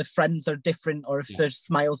able to tell if friends are different, or if their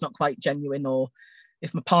smile's not quite genuine, or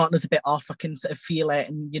if my partner's a bit off, I can sort of feel it,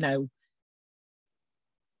 and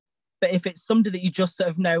but if it's somebody that you just sort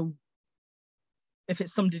of know, if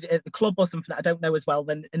it's somebody at the club or something that I don't know as well,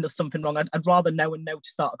 then and there's something wrong, I'd rather know and know to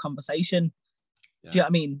start a conversation. Do you know what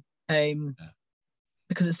I mean?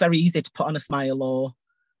 Because it's very easy to put on a smile, or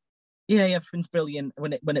everything's brilliant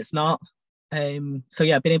when it's not. So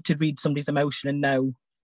being able to read somebody's emotion and know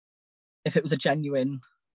if it was a genuine,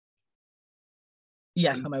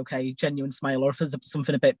 yes, I'm okay, genuine smile, or if there's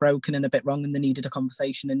something a bit broken and a bit wrong and they needed a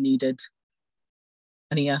conversation and needed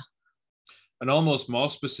an ear. And almost more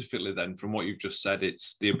specifically then, from what you've just said,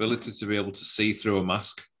 it's the ability to be able to see through a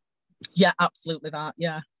mask. Yeah, absolutely that,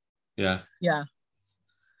 yeah. And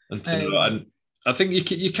to know, and I think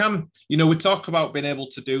you can, we talk about being able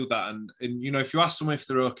to do that, and if you ask someone if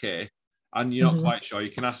they're okay, and you're not quite sure, you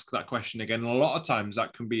can ask that question again. And a lot of times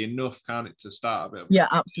that can be enough, can't it, to start a bit? Yeah,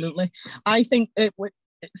 absolutely. I think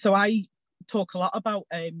so I talk a lot about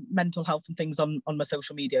mental health and things on my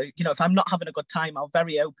social media. If I'm not having a good time, I'll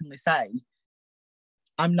very openly say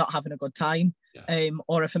I'm not having a good time.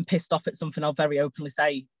 Or if I'm pissed off at something, I'll very openly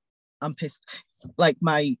say I'm pissed. Like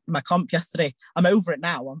my comp yesterday, I'm over it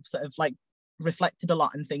now. I'm sort of like reflected a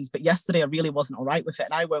lot and things, but yesterday I really wasn't all right with it,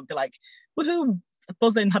 and I won't be like, woohoo,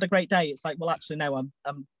 buzzing, had a great day. It's like, well, actually no, I'm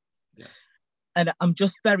and I'm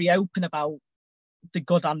just very open about the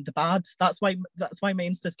good and the bad. That's why my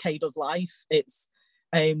Insta's Kay Does Life. It's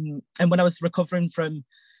and when I was recovering from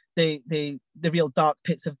the real dark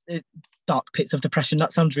pits of depression,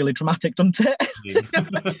 that sounds really dramatic, doesn't it? Yeah.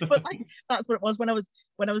 But like that's what it was when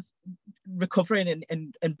I was recovering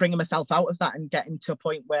and bringing myself out of that and getting to a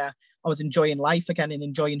point where I was enjoying life again and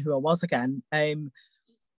enjoying who I was again.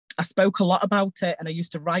 I spoke a lot about it, and I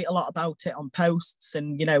used to write a lot about it on posts,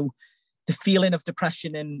 and the feeling of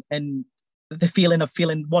depression and the feeling of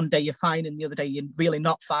feeling one day you're fine and the other day you're really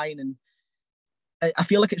not fine. And I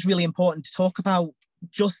feel like it's really important to talk about,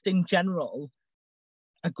 just in general,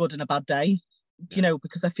 a good and a bad day,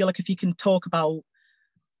 because I feel like if you can talk about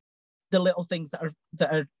the little things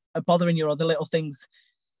that are bothering you, or the little things,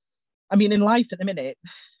 I mean, in life at the minute,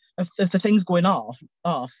 of the things going off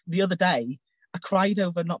the other day, I cried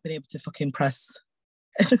over not being able to fucking press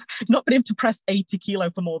not being able to press 80 kilo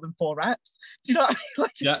for more than 4 reps. Do you know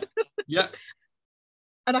what I mean? Yeah.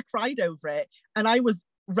 And I cried over it, and I was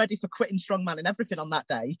ready for quitting strongman and everything on that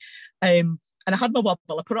day. And I had my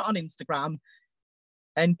wobble, I put it on Instagram,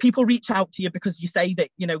 and people reach out to you because you say that,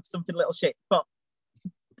 something little shit. But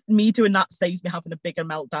me doing that saves me having a bigger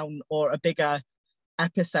meltdown or a bigger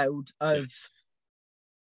episode of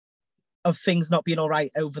things not being all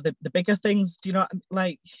right over the bigger things. Do you know what I mean?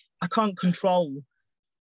 Like, I can't control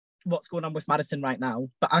what's going on with Madison right now,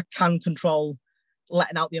 but I can control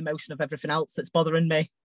letting out the emotion of everything else that's bothering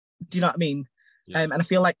me. Do you know what I mean? Yeah. And I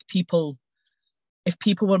feel like if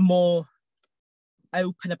people were more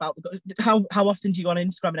open about how often do you go on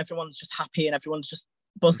Instagram and everyone's just happy and everyone's just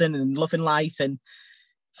buzzing and loving life, and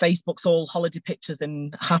Facebook's all holiday pictures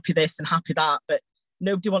and happy this and happy that, but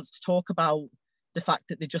nobody wants to talk about the fact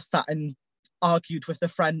that they just sat and argued with their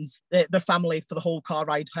friends, their family, for the whole car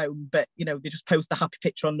ride home, but they just post a happy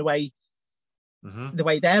picture on the way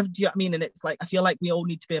there. Do you know what I mean? And it's like, I feel like we all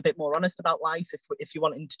need to be a bit more honest about life. If you're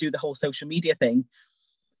wanting to do the whole social media thing,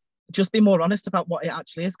 just be more honest about what it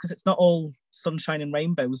actually is, because it's not all sunshine and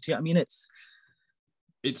rainbows. Do you know what I mean?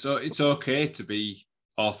 It's okay to be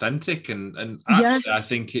authentic, and actually, I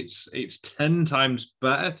think it's 10 times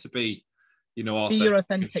better to be authentic, be your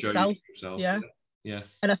authentic self. Yeah.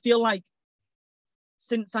 And I feel like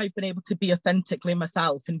since I've been able to be authentically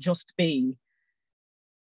myself and just be,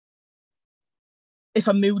 if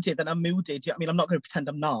I'm moody, then I'm moody. Do you know what I mean? I'm not going to pretend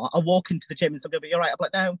I'm not. I'll walk into the gym and somebody will be, "You're right." I'm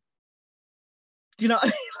like, "No." Do you know what I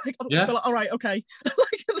mean? Like, yeah. Like, all right, okay.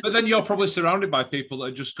 But then you're probably surrounded by people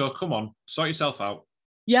that just go, "Come on, sort yourself out."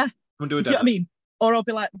 Yeah. Come and do it. Do you know what I mean? Or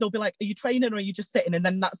they'll be like, "Are you training or are you just sitting?" And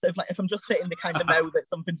then that's sort of like, if I'm just sitting, they kind of know that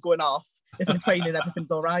something's going off. If I'm training,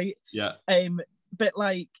 everything's all right. Yeah. But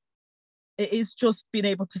like, it is just being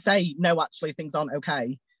able to say, "No, actually, things aren't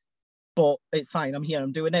okay, but it's fine. I'm here.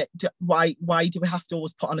 I'm doing it." Why do we have to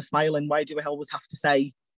always put on a smile, and why do we always have to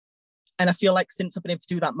say? And I feel like since I've been able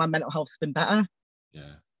to do that, my mental health's been better.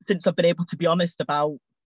 Yeah. Since I've been able to be honest about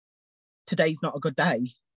today's not a good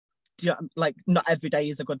day. Do you know, like, not every day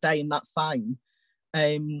is a good day, and that's fine.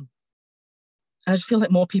 I just feel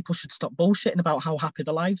like more people should stop bullshitting about how happy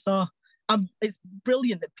their lives are. It's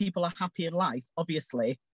brilliant that people are happy in life,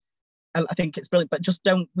 obviously. I think it's brilliant, but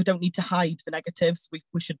we don't need to hide the negatives.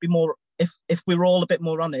 We should be more, if we were all a bit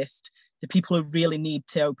more honest, the people who really need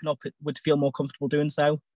to open up would feel more comfortable doing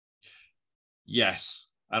so. Yes.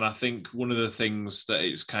 And I think one of the things that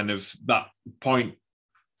it's kind of that point,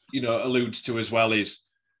 alludes to as well, is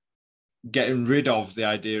getting rid of the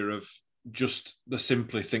idea of just the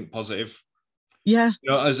simply think positive. Yeah.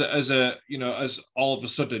 As all of a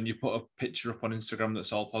sudden you put a picture up on Instagram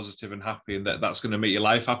that's all positive and happy, and that's going to make your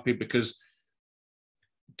life happy, because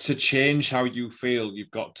to change how you feel, you've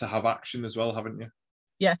got to have action as well, haven't you?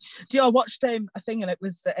 Yeah. I watched a thing, and it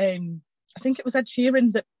was I think it was Ed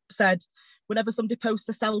Sheeran that said, whenever somebody posts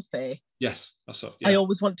a selfie, yes, that's it. Yeah. I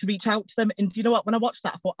always want to reach out to them. And do you know what? When I watched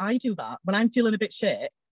that, I thought, I do that when I'm feeling a bit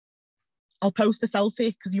shit. I'll post a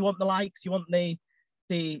selfie because you want the likes, you want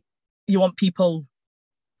you want people.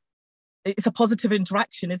 It's a positive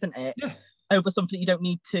interaction, isn't it? Yeah. Over something you don't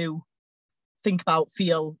need to think about,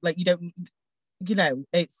 feel like you don't,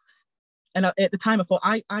 it's. And at the time I thought,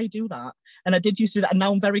 I do that, and I did used to do that, and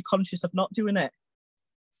now I'm very conscious of not doing it.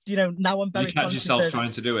 Now I'm very you catch conscious yourself of,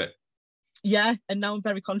 trying to do it. Yeah, and now I'm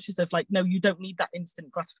very conscious of, like, no, you don't need that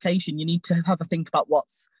instant gratification. You need to have a think about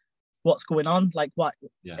what's going on, like what,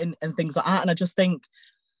 and things like that. And I just think,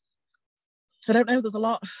 I don't know, there's a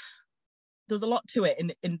lot to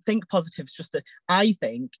it. And think positives. Just that, I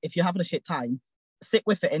think if you're having a shit time, sit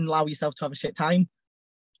with it and allow yourself to have a shit time.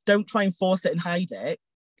 Don't try and force it and hide it.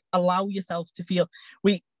 Allow yourself to feel.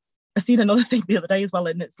 I seen another thing the other day as well,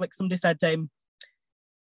 and it's like somebody said,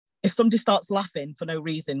 if somebody starts laughing for no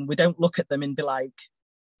reason, we don't look at them and be like,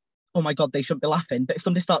 oh my God, they shouldn't be laughing. But if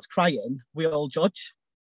somebody starts crying, we all judge.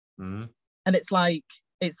 Mm-hmm. And it's like,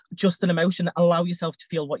 it's just an emotion. Allow yourself to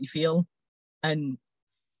feel what you feel. And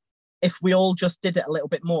if we all just did it a little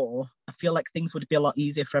bit more, I feel like things would be a lot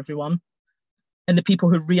easier for everyone. And the people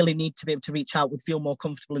who really need to be able to reach out would feel more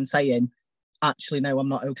comfortable in saying, actually, no, I'm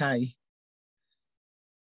not okay.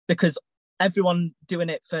 Because everyone doing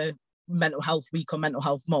it for mental health week or mental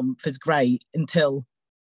health month is great until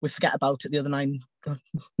we forget about it the other 9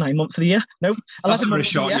 months of the year. No, 11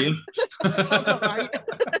 months of the year. That's not right.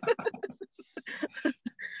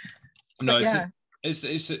 No, yeah.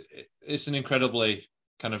 It's an incredibly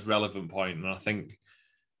kind of relevant point, and I think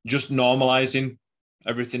just normalizing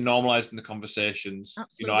everything, normalizing the conversations.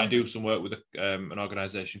 Absolutely. You know, I do some work with an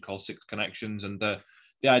organization called Six Connections, and the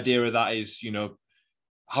idea of that is, you know,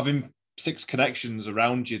 having 6 connections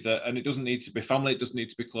around you that, and it doesn't need to be family, it doesn't need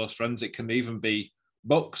to be close friends, it can even be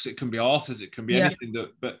books, it can be authors, it can be anything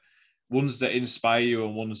but ones that inspire you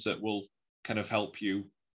and ones that will kind of help you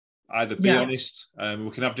either be honest. We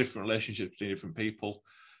can have different relationships between different people,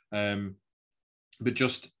 but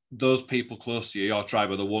just those people close to you, your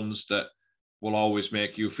tribe, are the ones that will always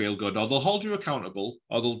make you feel good, or they'll hold you accountable,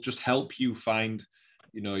 or they'll just help you find,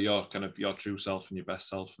 you know, your true self and your best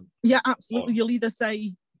self. Yeah, absolutely. You'll either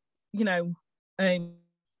say, you know, X,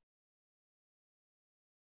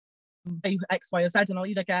 Y, or Z, and I'll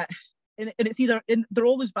either get, and it's either, they're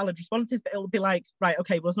always valid responses, but it'll be like, right,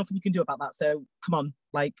 okay, well, there's nothing you can do about that, so come on,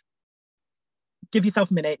 like, give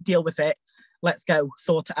yourself a minute, deal with it, let's go,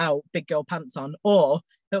 sort it out, big girl pants on. Or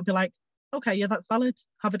it'll be like, okay, yeah, that's valid,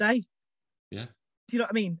 have a day. Yeah. Do you know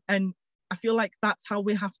what I mean? And I feel like that's how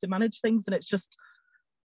we have to manage things. And it's just,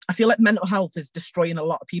 I feel like mental health is destroying a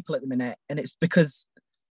lot of people at the minute. And it's because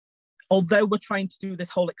although we're trying to do this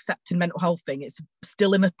whole accepting mental health thing, it's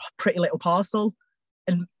still in a pretty little parcel.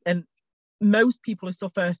 And most people who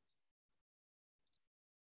suffer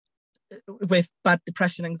with bad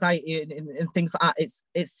depression, anxiety, and things like that,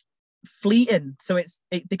 it's fleeting. So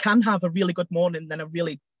they can have a really good morning, then a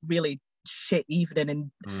really, really shit evening,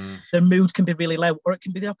 and their mood can be really low, or it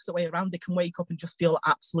can be the opposite way around. They can wake up and just feel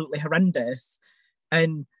absolutely horrendous.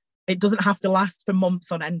 And it doesn't have to last for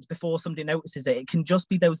months on end before somebody notices it. It can just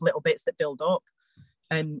be those little bits that build up.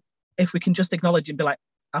 And if we can just acknowledge and be like,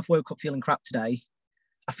 I've woke up feeling crap today,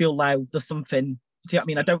 I feel low, there's something, do you know what I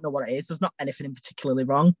mean? I don't know what it is. There's not anything in particularly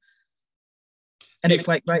wrong. And it's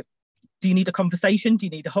like, right, do you need a conversation? Do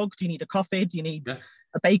you need a hug? Do you need a coffee? Do you need a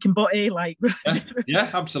bacon butty? Like,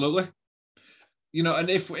 yeah, absolutely. You know, and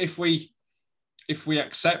if we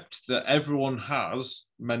accept that everyone has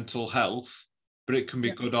mental health, but it can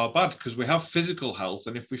be good or bad, because we have physical health,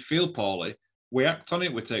 and if we feel poorly, we act on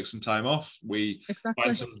it. We take some time off. We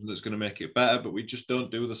find something that's going to make it better, but we just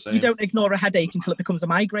don't do the same. You don't ignore a headache until it becomes a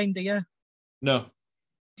migraine, do you? No.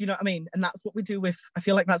 Do you know what I mean? And that's what we do with, I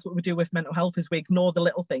feel like that's what we do with mental health, is we ignore the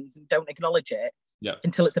little things and don't acknowledge it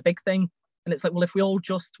until it's a big thing. And it's like, well, if we all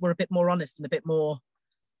just were a bit more honest and a bit more,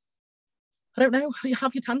 I don't know, you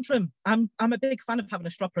have your tantrum. I'm a big fan of having a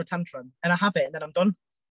strop or a tantrum, and I have it and then I'm done.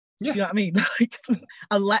 Yeah. Do you know what I mean? Like,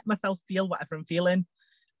 I let myself feel whatever I'm feeling,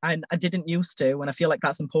 and I didn't used to, and I feel like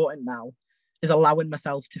that's important now, is allowing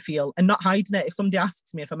myself to feel and not hiding it. If somebody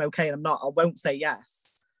asks me if I'm okay and I'm not, I won't say yes.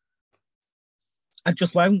 I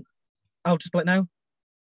just won't. I'll just be like, no.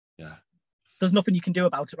 Yeah. There's nothing you can do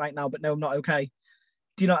about it right now, but no, I'm not okay.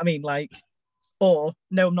 Do you know what I mean? Like, or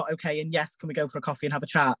no, I'm not okay, and yes, can we go for a coffee and have a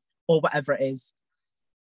chat, or whatever it is.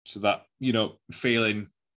 So that, you know, feeling,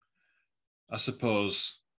 I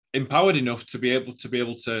suppose, empowered enough to be able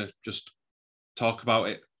to just talk about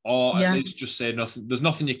it, or at least just say nothing. There's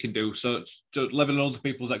nothing you can do. So it's just living on other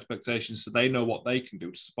people's expectations, so they know what they can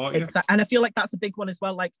do to support you. Exactly. And I feel like that's a big one as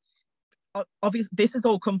well. Like, obviously, this has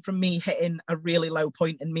all come from me hitting a really low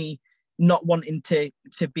point and me not wanting to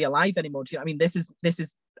be alive anymore. Do you know what I mean? This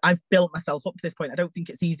is I've built myself up to this point. I don't think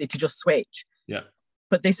it's easy to just switch. Yeah.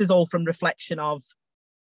 But this is all from reflection of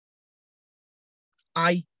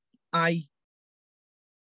I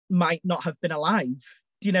might not have been alive.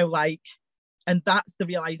 Do you know, like, and that's the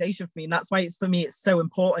realization for me. And that's why it's, for me, it's so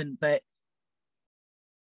important that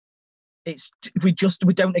we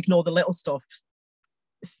don't ignore the little stuff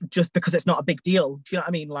just because it's not a big deal. Do you know what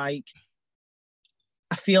I mean? Like,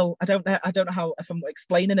 I don't know how, if I'm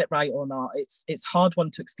explaining it right or not. It's hard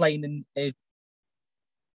one to explain and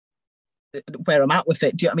where I'm at with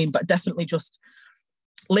it. Do you know what I mean? But definitely just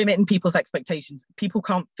limiting people's expectations. People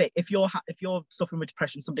can't fit, if you're suffering with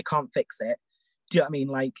depression, somebody can't fix it. Do you know what I mean?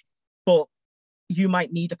 Like, but you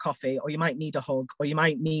might need a coffee, or you might need a hug, or you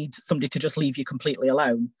might need somebody to just leave you completely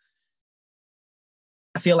alone.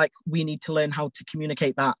 I feel like we need to learn how to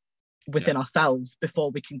communicate that within ourselves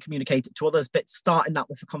before we can communicate it to others. But starting that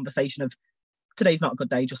with a conversation of, today's not a good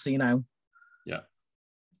day, just so you know. Yeah.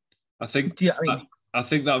 I think Do you know what I mean? I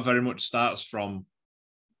think that very much starts from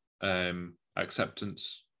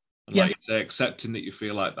acceptance. And like you say, accepting that you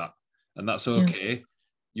feel like that. And that's okay. Yeah.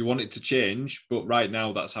 You want it to change, but right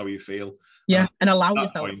now that's how you feel. Yeah, and allow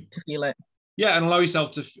yourself to feel it. Yeah, and allow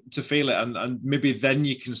yourself to feel it, and maybe then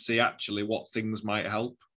you can see actually what things might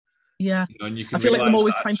help. Yeah, you know, and you can I feel like the more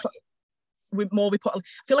we try and put, I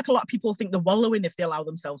feel like a lot of people think they're wallowing if they allow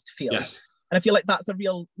themselves to feel. Yes. And I feel like that's a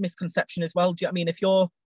real misconception as well. Do you know what I mean? If you're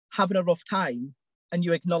having a rough time and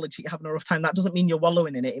you acknowledge that you're having a rough time, that doesn't mean you're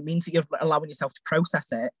wallowing in it. It means that you're allowing yourself to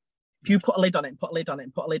process it. If you put a lid on it and put a lid on it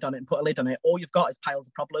and put a lid on it and put a lid on it, all you've got is piles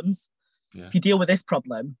of problems. Yeah. If you deal with this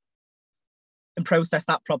problem and process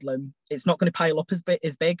that problem, it's not going to pile up as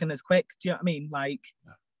big and as quick. Do you know what I mean? Like,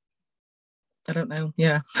 I don't know.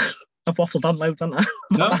 Yeah. I've waffled on loads, haven't I?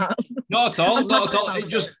 Not at all. Not at all. It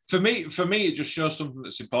just, for me, it just shows something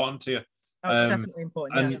that's important to you. Oh, definitely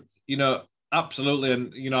important. And, you know, absolutely.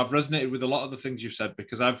 And, you know, I've resonated with a lot of the things you've said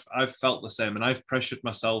because I've felt the same, and I've pressured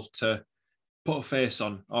myself to put a face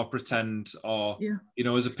on or pretend or, you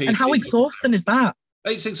know, as a PT. And how exhausting is that?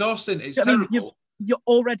 It's exhausting. It's terrible. I mean, you're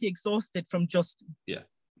already exhausted from just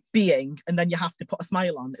being, and then you have to put a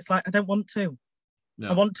smile on. It's like, I don't want to. No.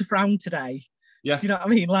 I want to frown today. Yeah. Do you know what I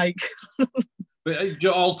mean? Like, but it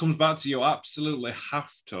all comes back to you absolutely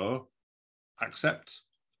have to accept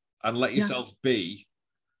and let yourself be,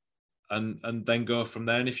 and then go from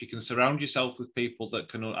there. And if you can surround yourself with people that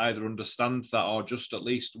can either understand that or just at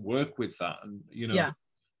least work with that, and you know,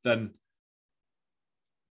 then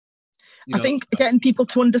I think getting people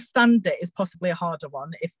to understand it is possibly a harder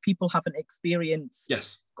one if people haven't experienced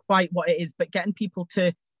quite what it is. But getting people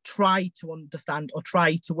to try to understand or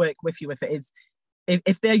try to work with you, if it is,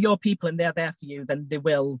 if they're your people and they're there for you, then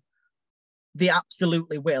they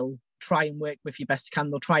absolutely will try and work with you best you can.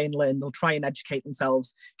 They'll try and learn, they'll try and educate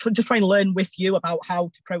themselves, just try and learn with you about how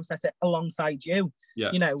to process it alongside you,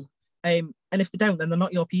 you know, and if they don't, then they're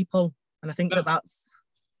not your people. And I think that's...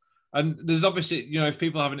 And there's obviously, you know, if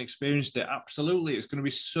people haven't experienced it, absolutely, it's going to be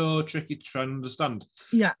so tricky to try and understand.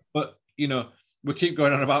 Yeah. But, you know, we keep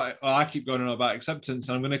going on about it, or I keep going on about acceptance,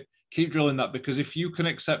 and I'm going to keep drilling that, because if you can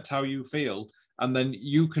accept how you feel, and then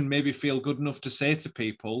you can maybe feel good enough to say to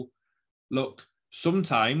people, look,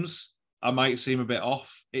 sometimes I might seem a bit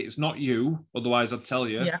off. It's not you, otherwise I'd tell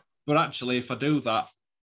you. Yeah. But actually, if I do that,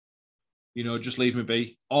 you know, just leave me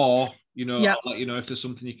be. Or, you know, I'll let you know if there's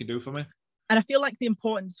something you can do for me. And I feel like the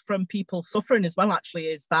importance from people suffering as well, actually,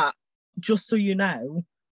 is that just so you know,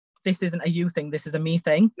 this isn't a you thing, this is a me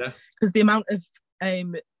thing. Yeah. Because the amount of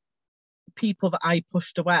people that I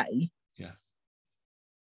pushed away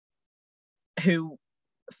who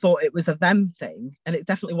thought it was a them thing, and it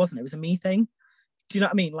definitely wasn't, it was a me thing. Do you know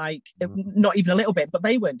what I mean? Like, not even a little bit, but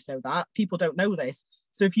they weren't to know that. People don't know this.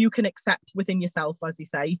 So if you can accept within yourself, as you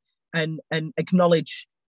say, and acknowledge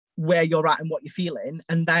where you're at and what you're feeling,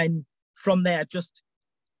 and then from there, just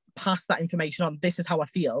pass that information on. This is how I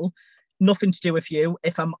feel. Nothing to do with you.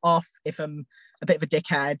 If I'm off, if I'm a bit of a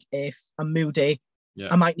dickhead, if I'm moody,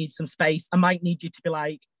 I might need some space. I might need you to be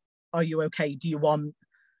like, are you okay? Do you want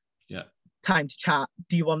time to chat?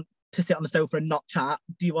 Do you want to sit on the sofa and not chat?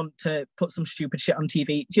 Do you want to put some stupid shit on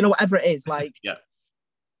TV? Do you know, whatever it is, like,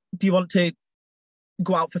 do you want to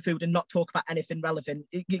go out for food and not talk about anything relevant?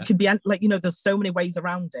 It could be like, you know, there's so many ways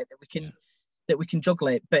around it that we can juggle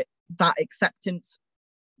it. But that acceptance,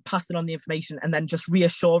 passing on the information, and then just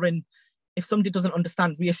reassuring, if somebody doesn't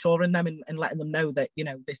understand, reassuring them and letting them know that, you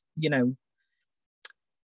know, this, you know,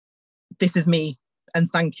 this is me and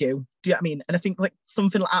thank you. Do you know what I mean? And I think like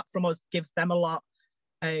something like that from us gives them a lot.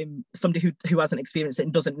 Somebody who hasn't experienced it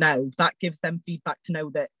and doesn't know, that gives them feedback to know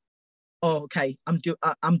that, oh, okay, I'm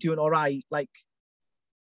doing all right. Like,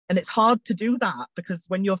 and it's hard to do that, because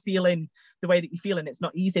when you're feeling the way that you're feeling, it's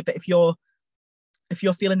not easy. But if you're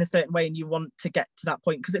feeling a certain way and you want to get to that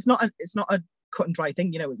point, because it's not a cut and dry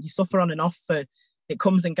thing, you know, you suffer on and off, it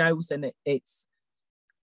comes and goes, and it's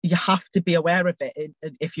you have to be aware of it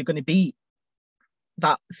if you're going to be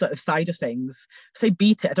that sort of side of things. Say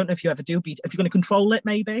beat it. I don't know if you ever do beat it. If you're going to control it,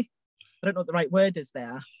 maybe. I don't know what the right word is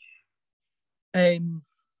there. You've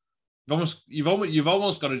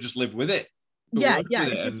almost got to just live with it. Yeah.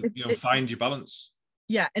 And you know, find your balance.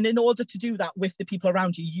 Yeah, and in order to do that with the people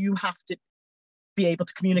around you, you have to be able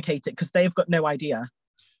to communicate it, because they've got no idea.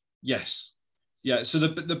 Yes. Yeah. So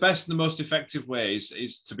the best and the most effective way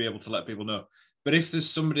is to be able to let people know. But if there's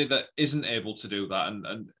somebody that isn't able to do that,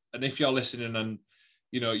 and if you're listening and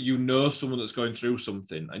you know someone that's going through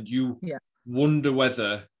something, and you wonder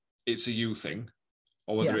whether it's a you thing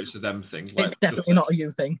or whether it's a them thing. Like, it's definitely not a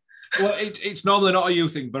you thing. Well, it's normally not a you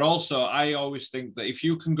thing, but also I always think that if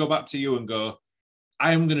you can go back to you and go,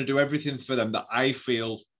 I am going to do everything for them that I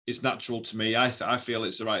feel is natural to me, I feel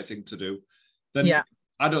it's the right thing to do, then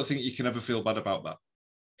I don't think you can ever feel bad about that.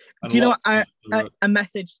 And do you know what? A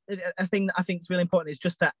message, a thing that I think is really important is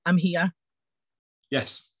just that I'm here.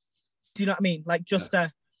 Yes. Do you know what I mean? Like just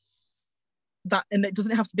that, and it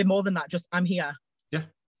doesn't have to be more than that. Just I'm here. Yeah.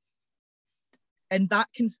 And that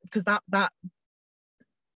can, because that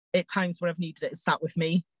at times where I've needed it, sat with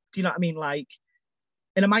me. Do you know what I mean? Like,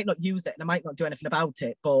 and I might not use it and I might not do anything about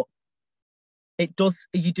it, but it does.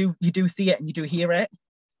 You do see it and you do hear it.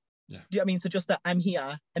 Yeah. Do you know what I mean? So just that I'm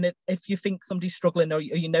here, and if you think somebody's struggling or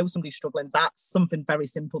you know somebody's struggling, that's something very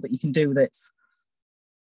simple that you can do. That's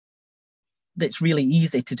really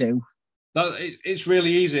easy to do. It's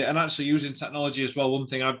really easy, and actually using technology as well. One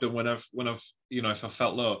thing I've done when I've if I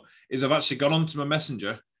felt low is I've actually gone onto my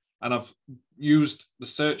messenger and I've used the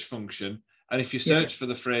search function. And if you search for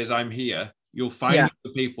the phrase "I'm here," you'll find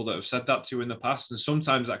the people that have said that to you in the past. And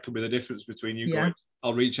sometimes that could be the difference between you going,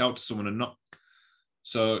 "I'll reach out to someone," and not.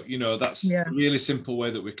 So that's a really simple way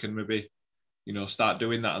that we can maybe start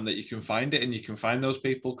doing that, and that you can find it and you can find those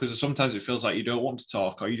people, because sometimes it feels like you don't want to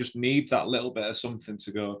talk or you just need that little bit of something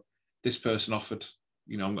to go. This person offered,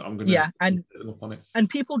 I'm going to and up on it. And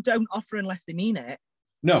people don't offer unless they mean it.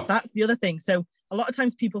 No, that's the other thing. So a lot of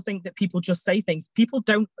times people think that people just say things. People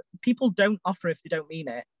don't offer if they don't mean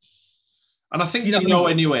it. And I think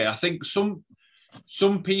anyway. I think some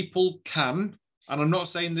people can, and I'm not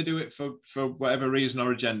saying they do it for whatever reason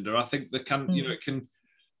or agenda. I think they can. It can.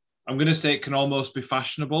 I'm going to say it can almost be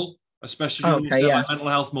fashionable, especially like mental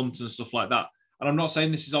health months and stuff like that. And I'm not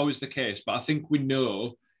saying this is always the case, but I think we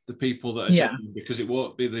know the people that are genuine, because it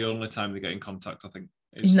won't be the only time they get in contact. I think.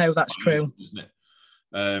 No, that's true, isn't it?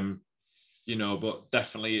 But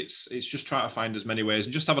definitely it's just trying to find as many ways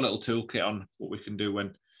and just have a little toolkit on what we can do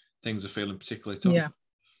when things are feeling particularly tough.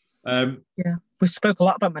 We spoke a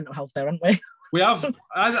lot about mental health there, haven't we? We have.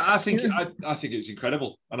 I think it's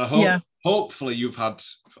incredible, and I hope hopefully you've had,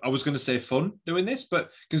 I was going to say fun doing this,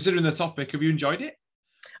 but considering the topic, have you enjoyed it?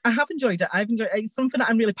 I have enjoyed it. It's something that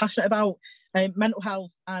I'm really passionate about, mental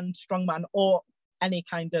health and strongman, or any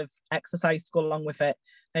kind of exercise to go along with it.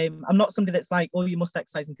 I'm not somebody that's like, oh, you must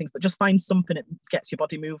exercise and things, but just find something that gets your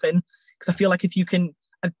body moving. Because I feel like if you can,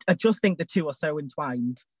 I just think the two are so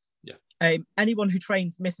entwined. Yeah. Anyone who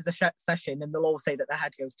trains misses a session and they'll all say that their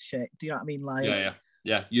head goes to shit. Do you know what I mean? Like,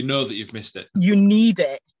 yeah. You know that you've missed it. You need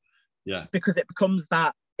it. Yeah. Because it becomes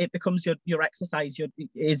your exercise,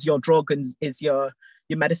 is your drug and is your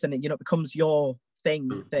medicine. It becomes your thing.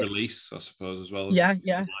 Release, I suppose, as well. Yeah,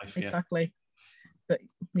 exactly. But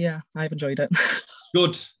I've enjoyed it.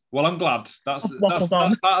 Good. Well, I'm glad. That's part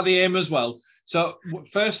of the aim as well. So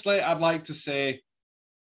firstly, I'd like to say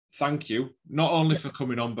thank you, not only for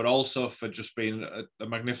coming on, but also for just being a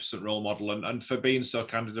magnificent role model and for being so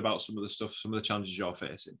candid about some of the challenges you're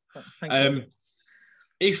facing. Thank you.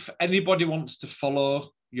 If anybody wants to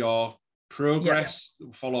follow your progress,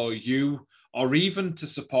 follow you, or even to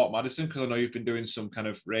support Madison, because I know you've been doing some kind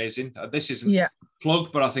of raising. This isn't a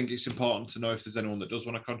plug, but I think it's important to know if there's anyone that does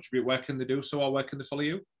want to contribute, where can they do so, or where can they follow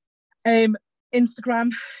you?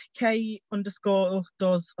 Instagram, K_does_life,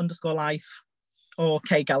 or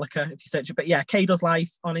K Gallacher if you search it. But K does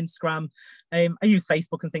life on Instagram. I use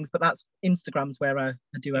Facebook and things, but that's Instagram's where I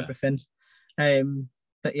do everything.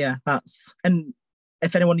 But that's, and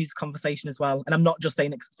if anyone needs a conversation as well, and I'm not just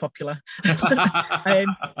saying it because it's popular,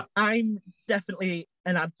 I'm definitely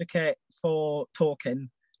an advocate for talking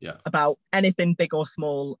about anything big or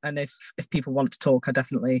small. And if people want to talk,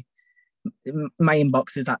 my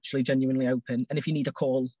inbox is actually genuinely open. And if you need a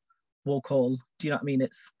call, we'll call. Do you know what I mean?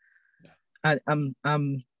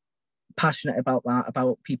 I'm passionate about that,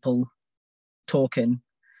 about people talking.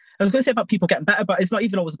 I was going to say about people getting better, but it's not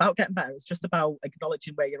even always about getting better. It's just about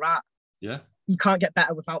acknowledging where you're at. Yeah. You can't get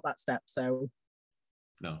better without that step. So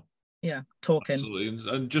no. Yeah, talking. Absolutely.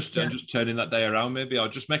 And just turning that day around maybe, or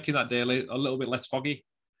just making that day a little bit less foggy.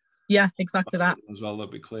 Yeah, exactly that. As well, a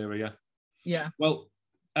little bit clearer, Yeah. Well,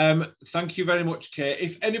 thank you very much, Kate.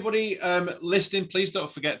 If anybody listening, please don't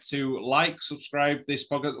forget to like, subscribe this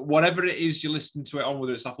podcast, whatever it is you're listening to it on,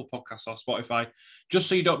 whether it's Apple Podcasts or Spotify, just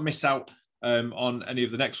so you don't miss out on any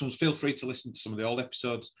of the next ones. Feel free to listen to some of the old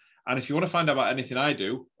episodes. And if you want to find out about anything I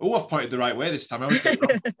do, I've pointed the right way this time.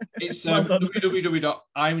 It's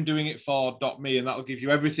www.imdoingitfor.me, and that'll give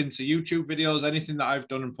you everything to YouTube videos, anything that I've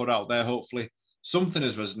done and put out there. Hopefully something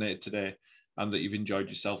has resonated today and that you've enjoyed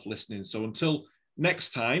yourself listening. So until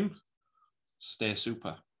next time, stay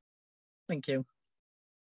super. Thank you.